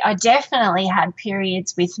think I definitely had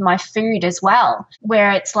periods with my food as well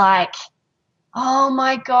where it's like, oh,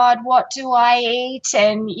 my God, what do I eat?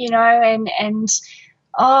 And,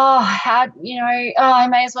 I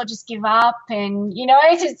may as well just give up and,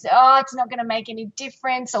 it's not going to make any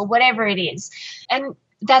difference or whatever it is. And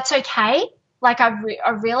that's okay. Like I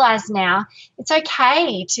realize now it's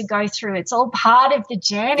okay to go through. It's all part of the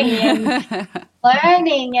journey and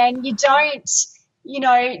learning, and you don't,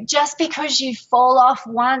 just because you fall off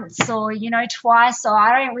once or, twice, or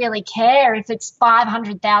I don't really care if it's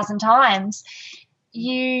 500,000 times,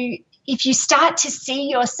 if you start to see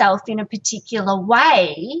yourself in a particular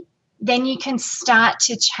way, then you can start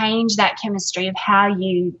to change that chemistry of how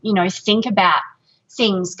you, think about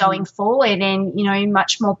things going forward, and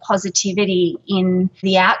much more positivity in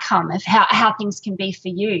the outcome of how things can be for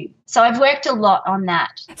you. So I've worked a lot on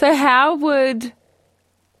that. So how would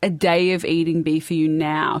a day of eating be for you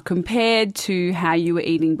now compared to how you were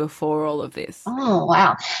eating before all of this? Oh,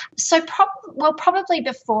 wow. So probably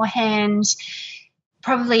beforehand,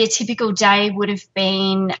 probably a typical day would have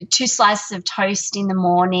been 2 slices of toast in the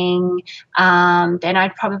morning. Then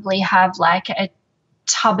I'd probably have like a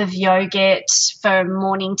tub of yogurt for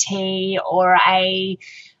morning tea, or I'd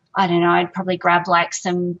probably grab like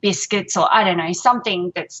some biscuits or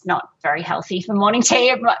something that's not very healthy for morning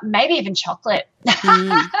tea, maybe even chocolate.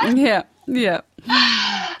 Yeah.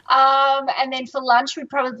 And then for lunch would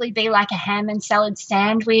probably be like a ham and salad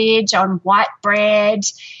sandwich on white bread.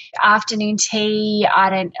 Afternoon tea,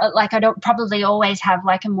 I don't probably always have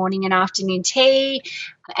like a morning and afternoon tea.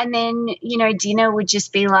 And then, dinner would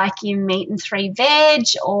just be like your meat and 3 veg,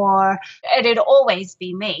 or it'd always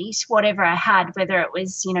be meat, whatever I had, whether it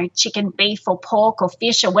was, chicken, beef or pork or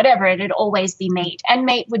fish or whatever, it'd always be meat. And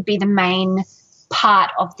meat would be the main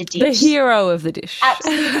part of the dish. The hero of the dish.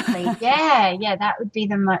 Absolutely. Yeah, that would be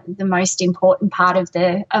the most important part of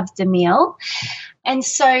the meal. And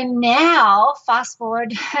so now, fast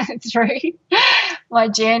forward through my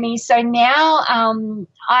journey. So now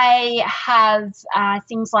I have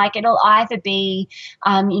things like, it'll either be,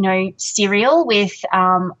 cereal with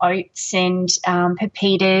oats and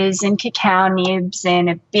pepitas and cacao nibs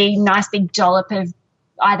and a nice big dollop of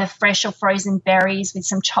either fresh or frozen berries with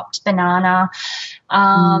some chopped banana,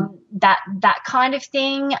 that kind of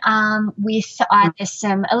thing, with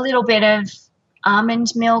either a little bit of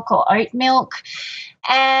almond milk or oat milk,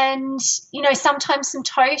 and sometimes some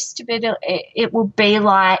toast, but it will be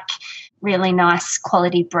like really nice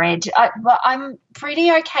quality bread. I'm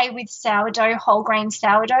pretty okay with sourdough, whole grain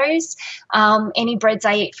sourdoughs. Any breads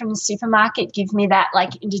I eat from the supermarket give me that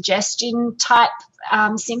like indigestion type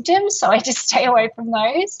symptoms, so I just stay away from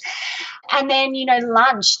those. And then,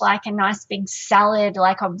 lunch, like a nice big salad,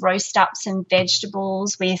 like I'll roast up some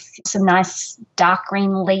vegetables with some nice dark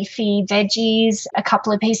green leafy veggies, a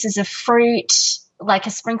couple of pieces of fruit, like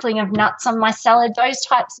a sprinkling of nuts on my salad, those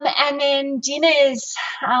types. And then dinners,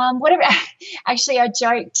 whatever. Actually, I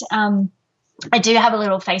joked, I do have a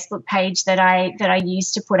little Facebook page that I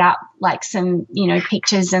use to put up like some,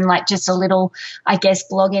 pictures and like just a little, I guess,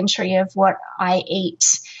 blog entry of what I eat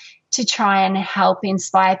to try and help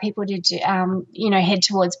inspire people to do, head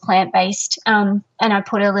towards plant-based. And I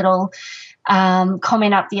put a little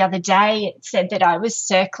comment up the other day. It said that I was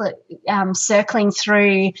circling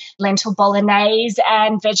through lentil bolognese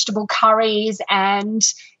and vegetable curries and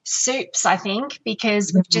soups, I think,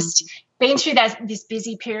 because we've just been through this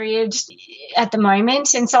busy period at the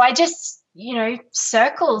moment. And so I just,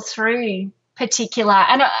 circle through particular,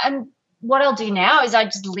 and what I'll do now is I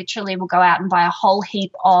just literally will go out and buy a whole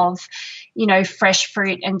heap of, fresh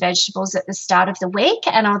fruit and vegetables at the start of the week,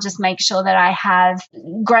 and I'll just make sure that I have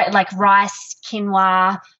great like rice,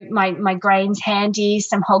 quinoa, my grains handy,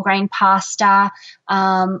 some whole grain pasta,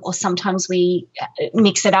 or sometimes we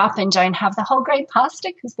mix it up and don't have the whole grain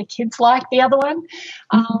pasta because the kids like the other one.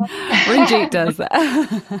 Ranjit does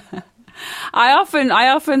that. I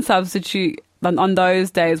often substitute on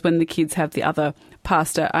those days when the kids have the other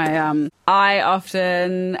pasta. I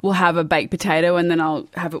often will have a baked potato and then I'll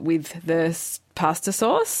have it with the pasta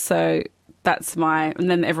sauce. So that's and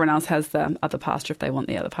then everyone else has the other pasta if they want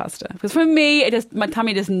the other pasta. Because for me, my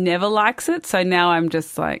tummy just never likes it. So now I'm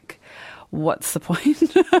just like, what's the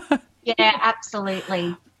point? Yeah,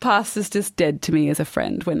 absolutely. Pasta's just dead to me as a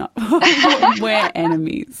friend. We're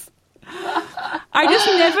enemies. I just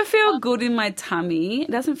never feel good in my tummy.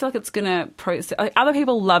 It doesn't feel like it's going to process. Like, other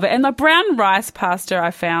people love it. And the brown rice pasta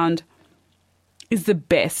I found is the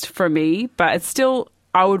best for me, but it's still,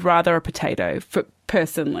 I would rather a potato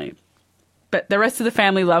personally. But the rest of the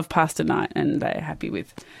family love pasta night and they're happy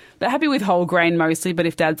with whole grain mostly, but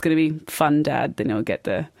if Dad's going to be fun dad, then he'll get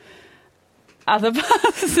the other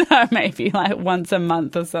pasta maybe like once a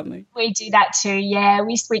month or something. We do that too, yeah.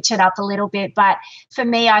 We switch it up a little bit. But for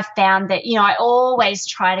me, I found that, I always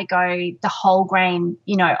try to go the whole grain,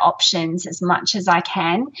 options as much as I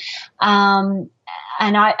can. And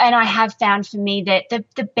I have found for me that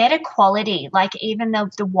the better quality, like even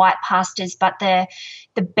the white pastas, but the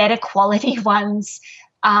better quality ones,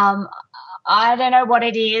 I don't know what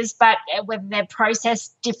it is, but whether they're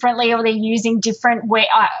processed differently or they're using different way,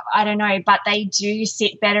 I don't know, but they do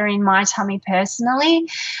sit better in my tummy personally.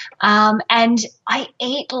 And I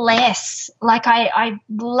eat less. Like I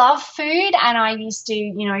love food and I used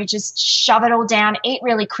to, just shove it all down, eat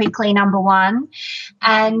really quickly, number one.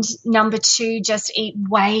 And number two, just eat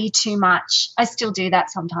way too much. I still do that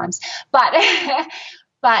sometimes, but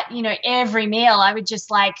But, every meal I would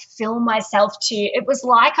just like fill myself it was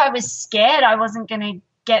like I was scared I wasn't going to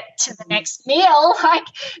get to the next meal. Like,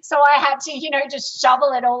 so I had to, just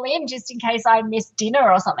shovel it all in just in case I missed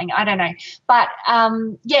dinner or something. I don't know. But,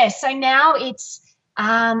 so now it's,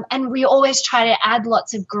 and we always try to add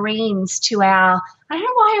lots of greens to I don't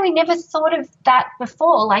know why we never thought of that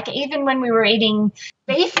before. Like even when we were eating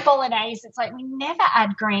beef bolognese, it's like we never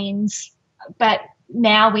add greens, but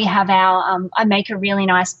now we have I make a really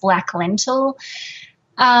nice black lentil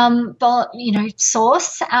But,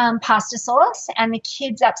 sauce, pasta sauce, and the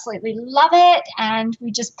kids absolutely love it. And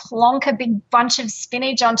we just plonk a big bunch of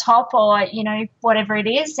spinach on top, or, whatever it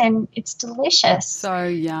is, and it's delicious. So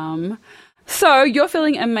yum. So you're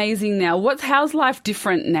feeling amazing now. How's life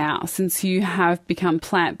different now since you have become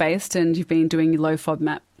plant-based and you've been doing low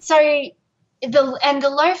FODMAP? So the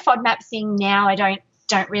low FODMAP thing now, I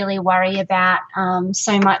don't really worry about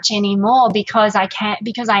so much anymore because I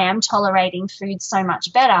am tolerating food so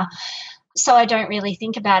much better. So I don't really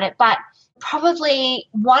think about it. But probably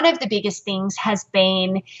one of the biggest things has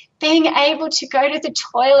been being able to go to the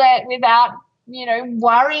toilet without,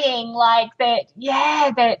 worrying like that,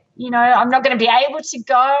 I'm not going to be able to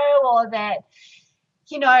go, or that,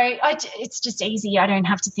 it's just easy. I don't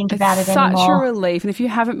have to think about it anymore. It's such a relief. And if you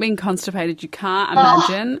haven't been constipated, you can't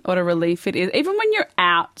imagine what a relief it is. Even when you're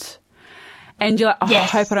out and you're like, I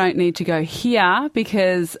hope I don't need to go here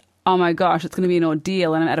because, oh my gosh, it's going to be an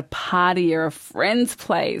ordeal and I'm at a party or a friend's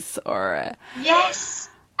place or Yes.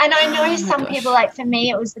 And I know some people, like for me,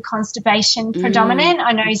 it was the constipation predominant.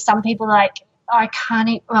 I know some people like, I can't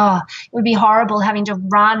eat. Oh, it would be horrible having to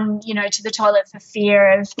run, to the toilet for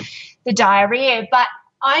fear of the diarrhea. But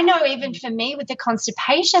I know even for me with the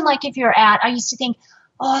constipation, like if you're out, I used to think,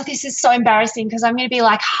 oh, this is so embarrassing because I'm going to be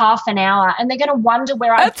like half an hour and they're going to wonder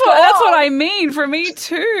where I've gone. That's what I mean for me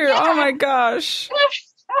too. Yeah. Oh my gosh.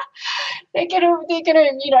 They're gonna,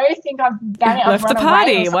 think I've left the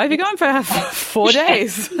party. Why have you gone for 4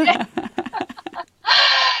 days?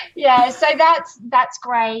 Yeah, so that's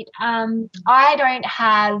great. I don't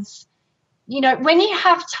have, when you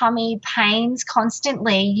have tummy pains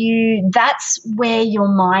constantly, that's where your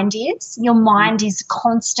mind is. Your mind is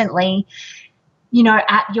constantly,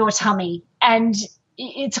 at your tummy, and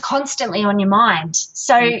it's constantly on your mind.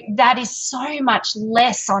 So that is so much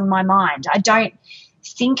less on my mind. I don't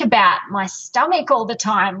think about my stomach all the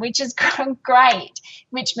time, which is great,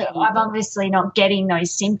 which I'm obviously not getting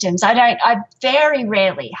those symptoms. I very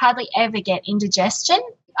rarely, hardly ever get indigestion.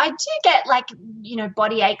 I do get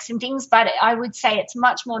body aches and things, but I would say it's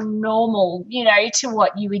much more normal, to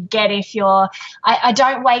what you would get if I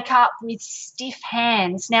don't wake up with stiff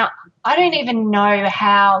hands. Now, I don't even know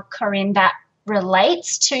how, Corinne, that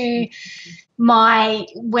relates to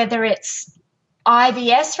whether it's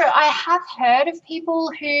IBS. I have heard of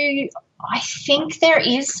people who I think there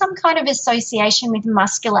is some kind of association with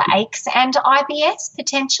muscular aches and IBS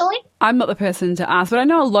potentially. I'm not the person to ask, but I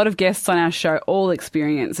know a lot of guests on our show all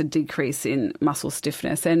experience a decrease in muscle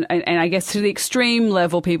stiffness and I guess to the extreme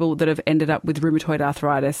level, people that have ended up with rheumatoid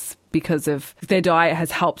arthritis because of their diet has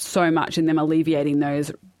helped so much in them alleviating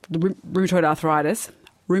those rheumatoid arthritis.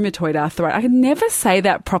 I can never say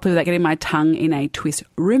that properly without getting my tongue in a twist.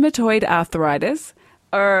 Rheumatoid arthritis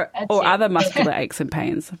or other muscular aches and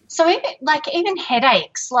pains. So even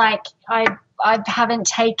headaches, I haven't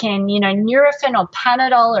taken, Nurofen or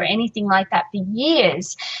Panadol or anything like that for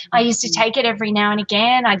years. I used to take it every now and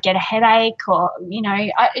again. I'd get a headache or,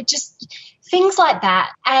 just things like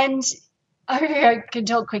that. And I can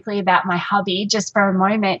talk quickly about my hubby just for a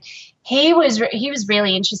moment. He was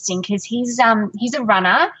really interesting because he's a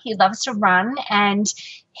runner. He loves to run, and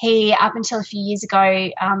he, up until a few years ago,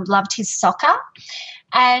 loved his soccer,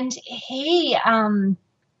 and he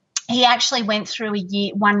actually went through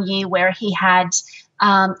 1 year where he had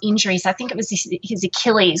injuries. I think it was his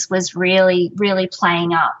Achilles was really, really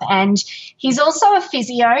playing up, and he's also a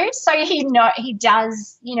physio, so he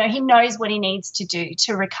knows what he needs to do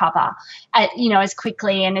to recover, as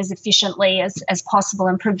quickly and as efficiently as possible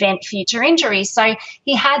and prevent future injuries. So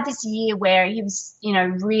he had this year where he was,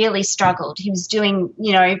 really struggled. He was doing,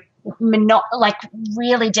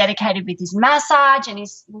 really dedicated with his massage and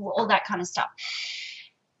his all that kind of stuff.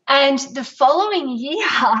 And the following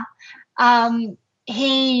year,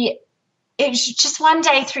 it was just one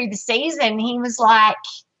day through the season, he was like,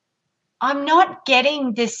 I'm not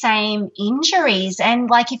getting the same injuries. And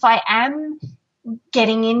if I am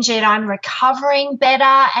getting injured, I'm recovering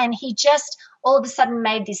better. And he just all of a sudden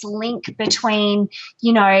made this link between,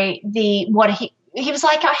 he was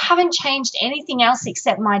like, I haven't changed anything else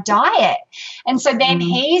except my diet. And so then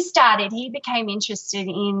he became interested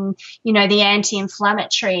in, the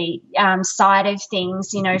anti-inflammatory side of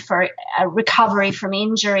things, for a recovery from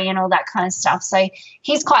injury and all that kind of stuff. So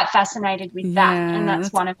he's quite fascinated with that. And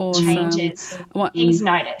that's one of the changes he's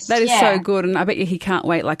noticed. That is so good. And I bet you he can't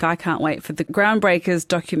wait, like I can't wait for the Groundbreakers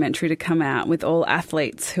documentary to come out with all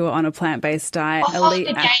athletes who are on a plant-based diet.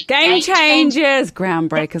 Game changers.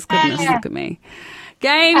 Groundbreakers. Goodness, look at me.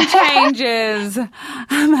 Game changers.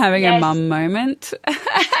 I'm having a mum moment.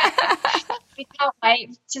 We can't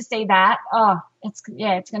wait to see that. Oh, it's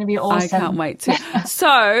going to be awesome. I can't wait to.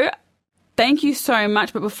 So thank you so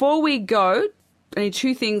much. But before we go, I need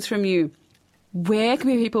two things from you. Where can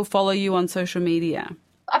people follow you on social media?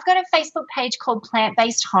 I've got a Facebook page called Plant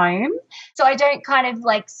Based Home. So I don't kind of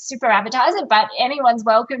like super advertise it, but anyone's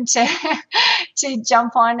welcome to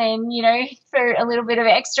jump on and, for a little bit of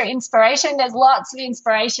extra inspiration. There's lots of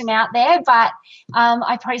inspiration out there, but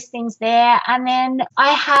I post things there. And then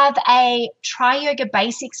I have a Try Yoga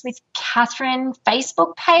Basics with Katherine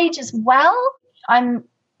Facebook page as well. I'm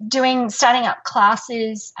starting up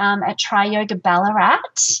classes at Try Yoga Ballarat,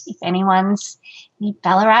 if anyone's any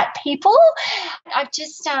Ballarat people. I've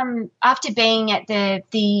just, after being at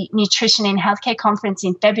the Nutrition in Healthcare Conference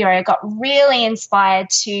in February, I got really inspired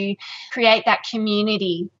to create that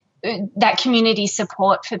community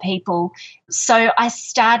support for people. So I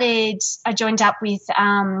joined up with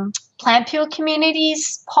Plant Pure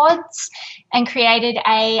Communities pods and created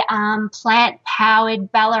a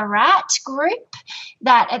plant-powered Ballarat group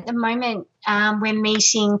that at the moment we're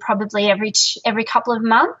meeting probably every couple of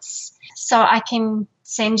months. So I can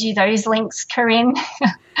send you those links, Corinne,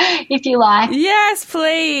 if you like. Yes,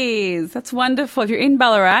 please. That's wonderful. If you're in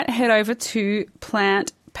Ballarat, head over to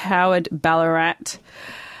Plant Powered Ballarat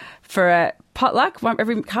for a potluck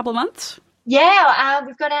every couple of months. Yeah,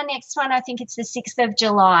 we've got our next one. I think it's the 6th of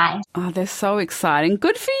July. Oh, they're so exciting.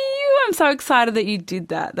 Good for you. I'm so excited that you did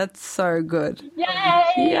that. That's so good. Yay.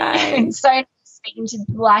 Yay. So speaking to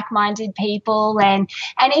like-minded people and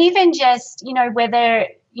even just, whether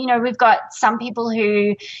we've got some people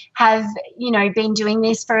who have, been doing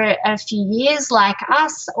this for a few years like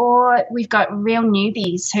us, or we've got real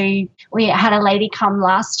newbies we had a lady come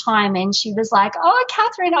last time and she was like, oh,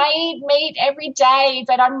 Katherine, I eat meat every day,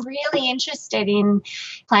 but I'm really interested in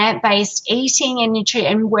plant-based eating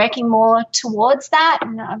and working more towards that.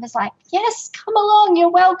 And I was like, yes, come along, you're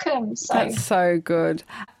welcome. So that's so good.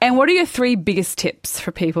 And what are your 3 biggest tips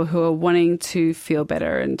for people who are wanting to feel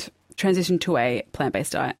better and transition to a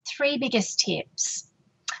plant-based diet? 3 biggest tips.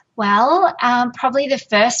 Well, probably the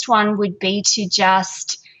first one would be to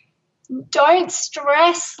just don't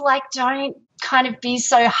stress, don't kind of be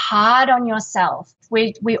so hard on yourself.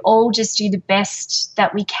 We all just do the best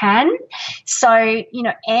that we can. So,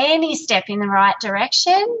 any step in the right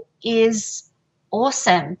direction is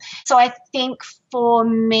awesome. So I think for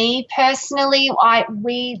me personally,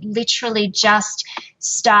 we literally just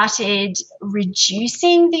started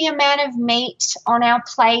reducing the amount of meat on our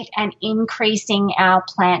plate and increasing our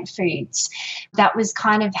plant foods. That was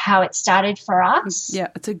kind of how it started for us. Yeah,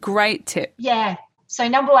 it's a great tip. Yeah. So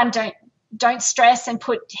number 1, don't stress and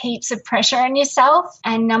put heaps of pressure on yourself.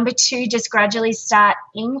 And number 2, just gradually start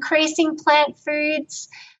increasing plant foods.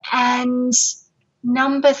 And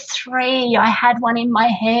number 3, I had one in my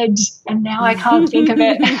head and now I can't think of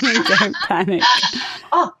it. Don't panic.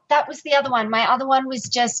 Oh, that was the other one. My other one was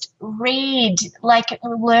just read,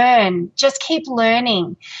 learn, just keep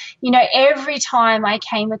learning. Every time I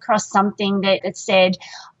came across something that said,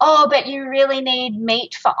 oh, but you really need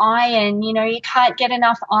meat for iron, you can't get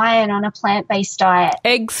enough iron on a plant-based diet.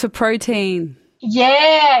 Eggs for protein.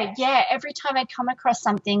 Yeah. Every time I'd come across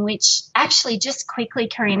something, which actually just quickly,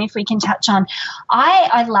 Corinne, if we can touch on,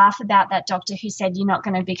 I laugh about that doctor who said you're not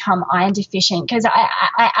going to become iron deficient, because I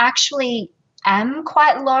actually am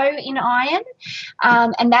quite low in iron.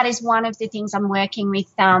 And that is one of the things I'm working with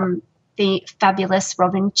the fabulous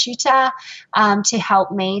Robin Tutor to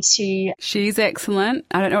help me to. She's excellent.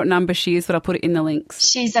 I don't know what number she is, but I'll put it in the links.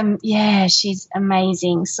 She's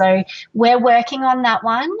amazing. So we're working on that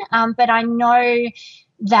one. But I know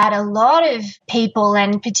that a lot of people,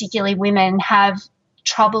 and particularly women, have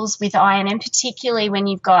troubles with iron, and particularly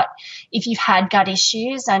if you've had gut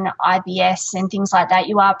issues and IBS and things like that,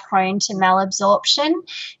 you are prone to malabsorption.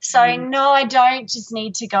 So no, I don't just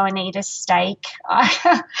need to go and eat a steak.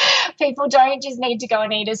 People don't just need to go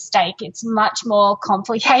and eat a steak. It's much more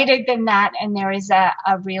complicated than that, and there is a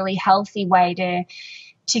really healthy way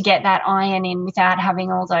to get that iron in without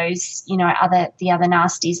having all those, the other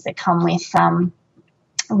nasties that come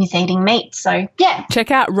with eating meat. So yeah, check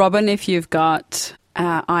out Robin if you've got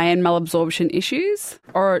iron malabsorption issues,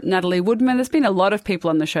 or Natalie Woodman. There's been a lot of people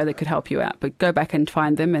on the show that could help you out, but go back and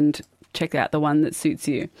find them and check out the one that suits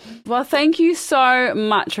you. Well, thank you so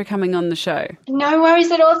much for coming on the show. No worries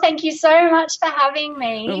at all. Thank you so much for having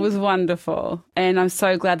me. It was wonderful. And I'm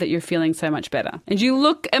so glad that you're feeling so much better. And you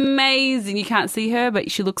look amazing. You can't see her, but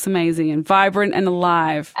she looks amazing and vibrant and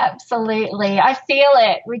alive. Absolutely. I feel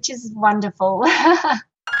it, which is wonderful.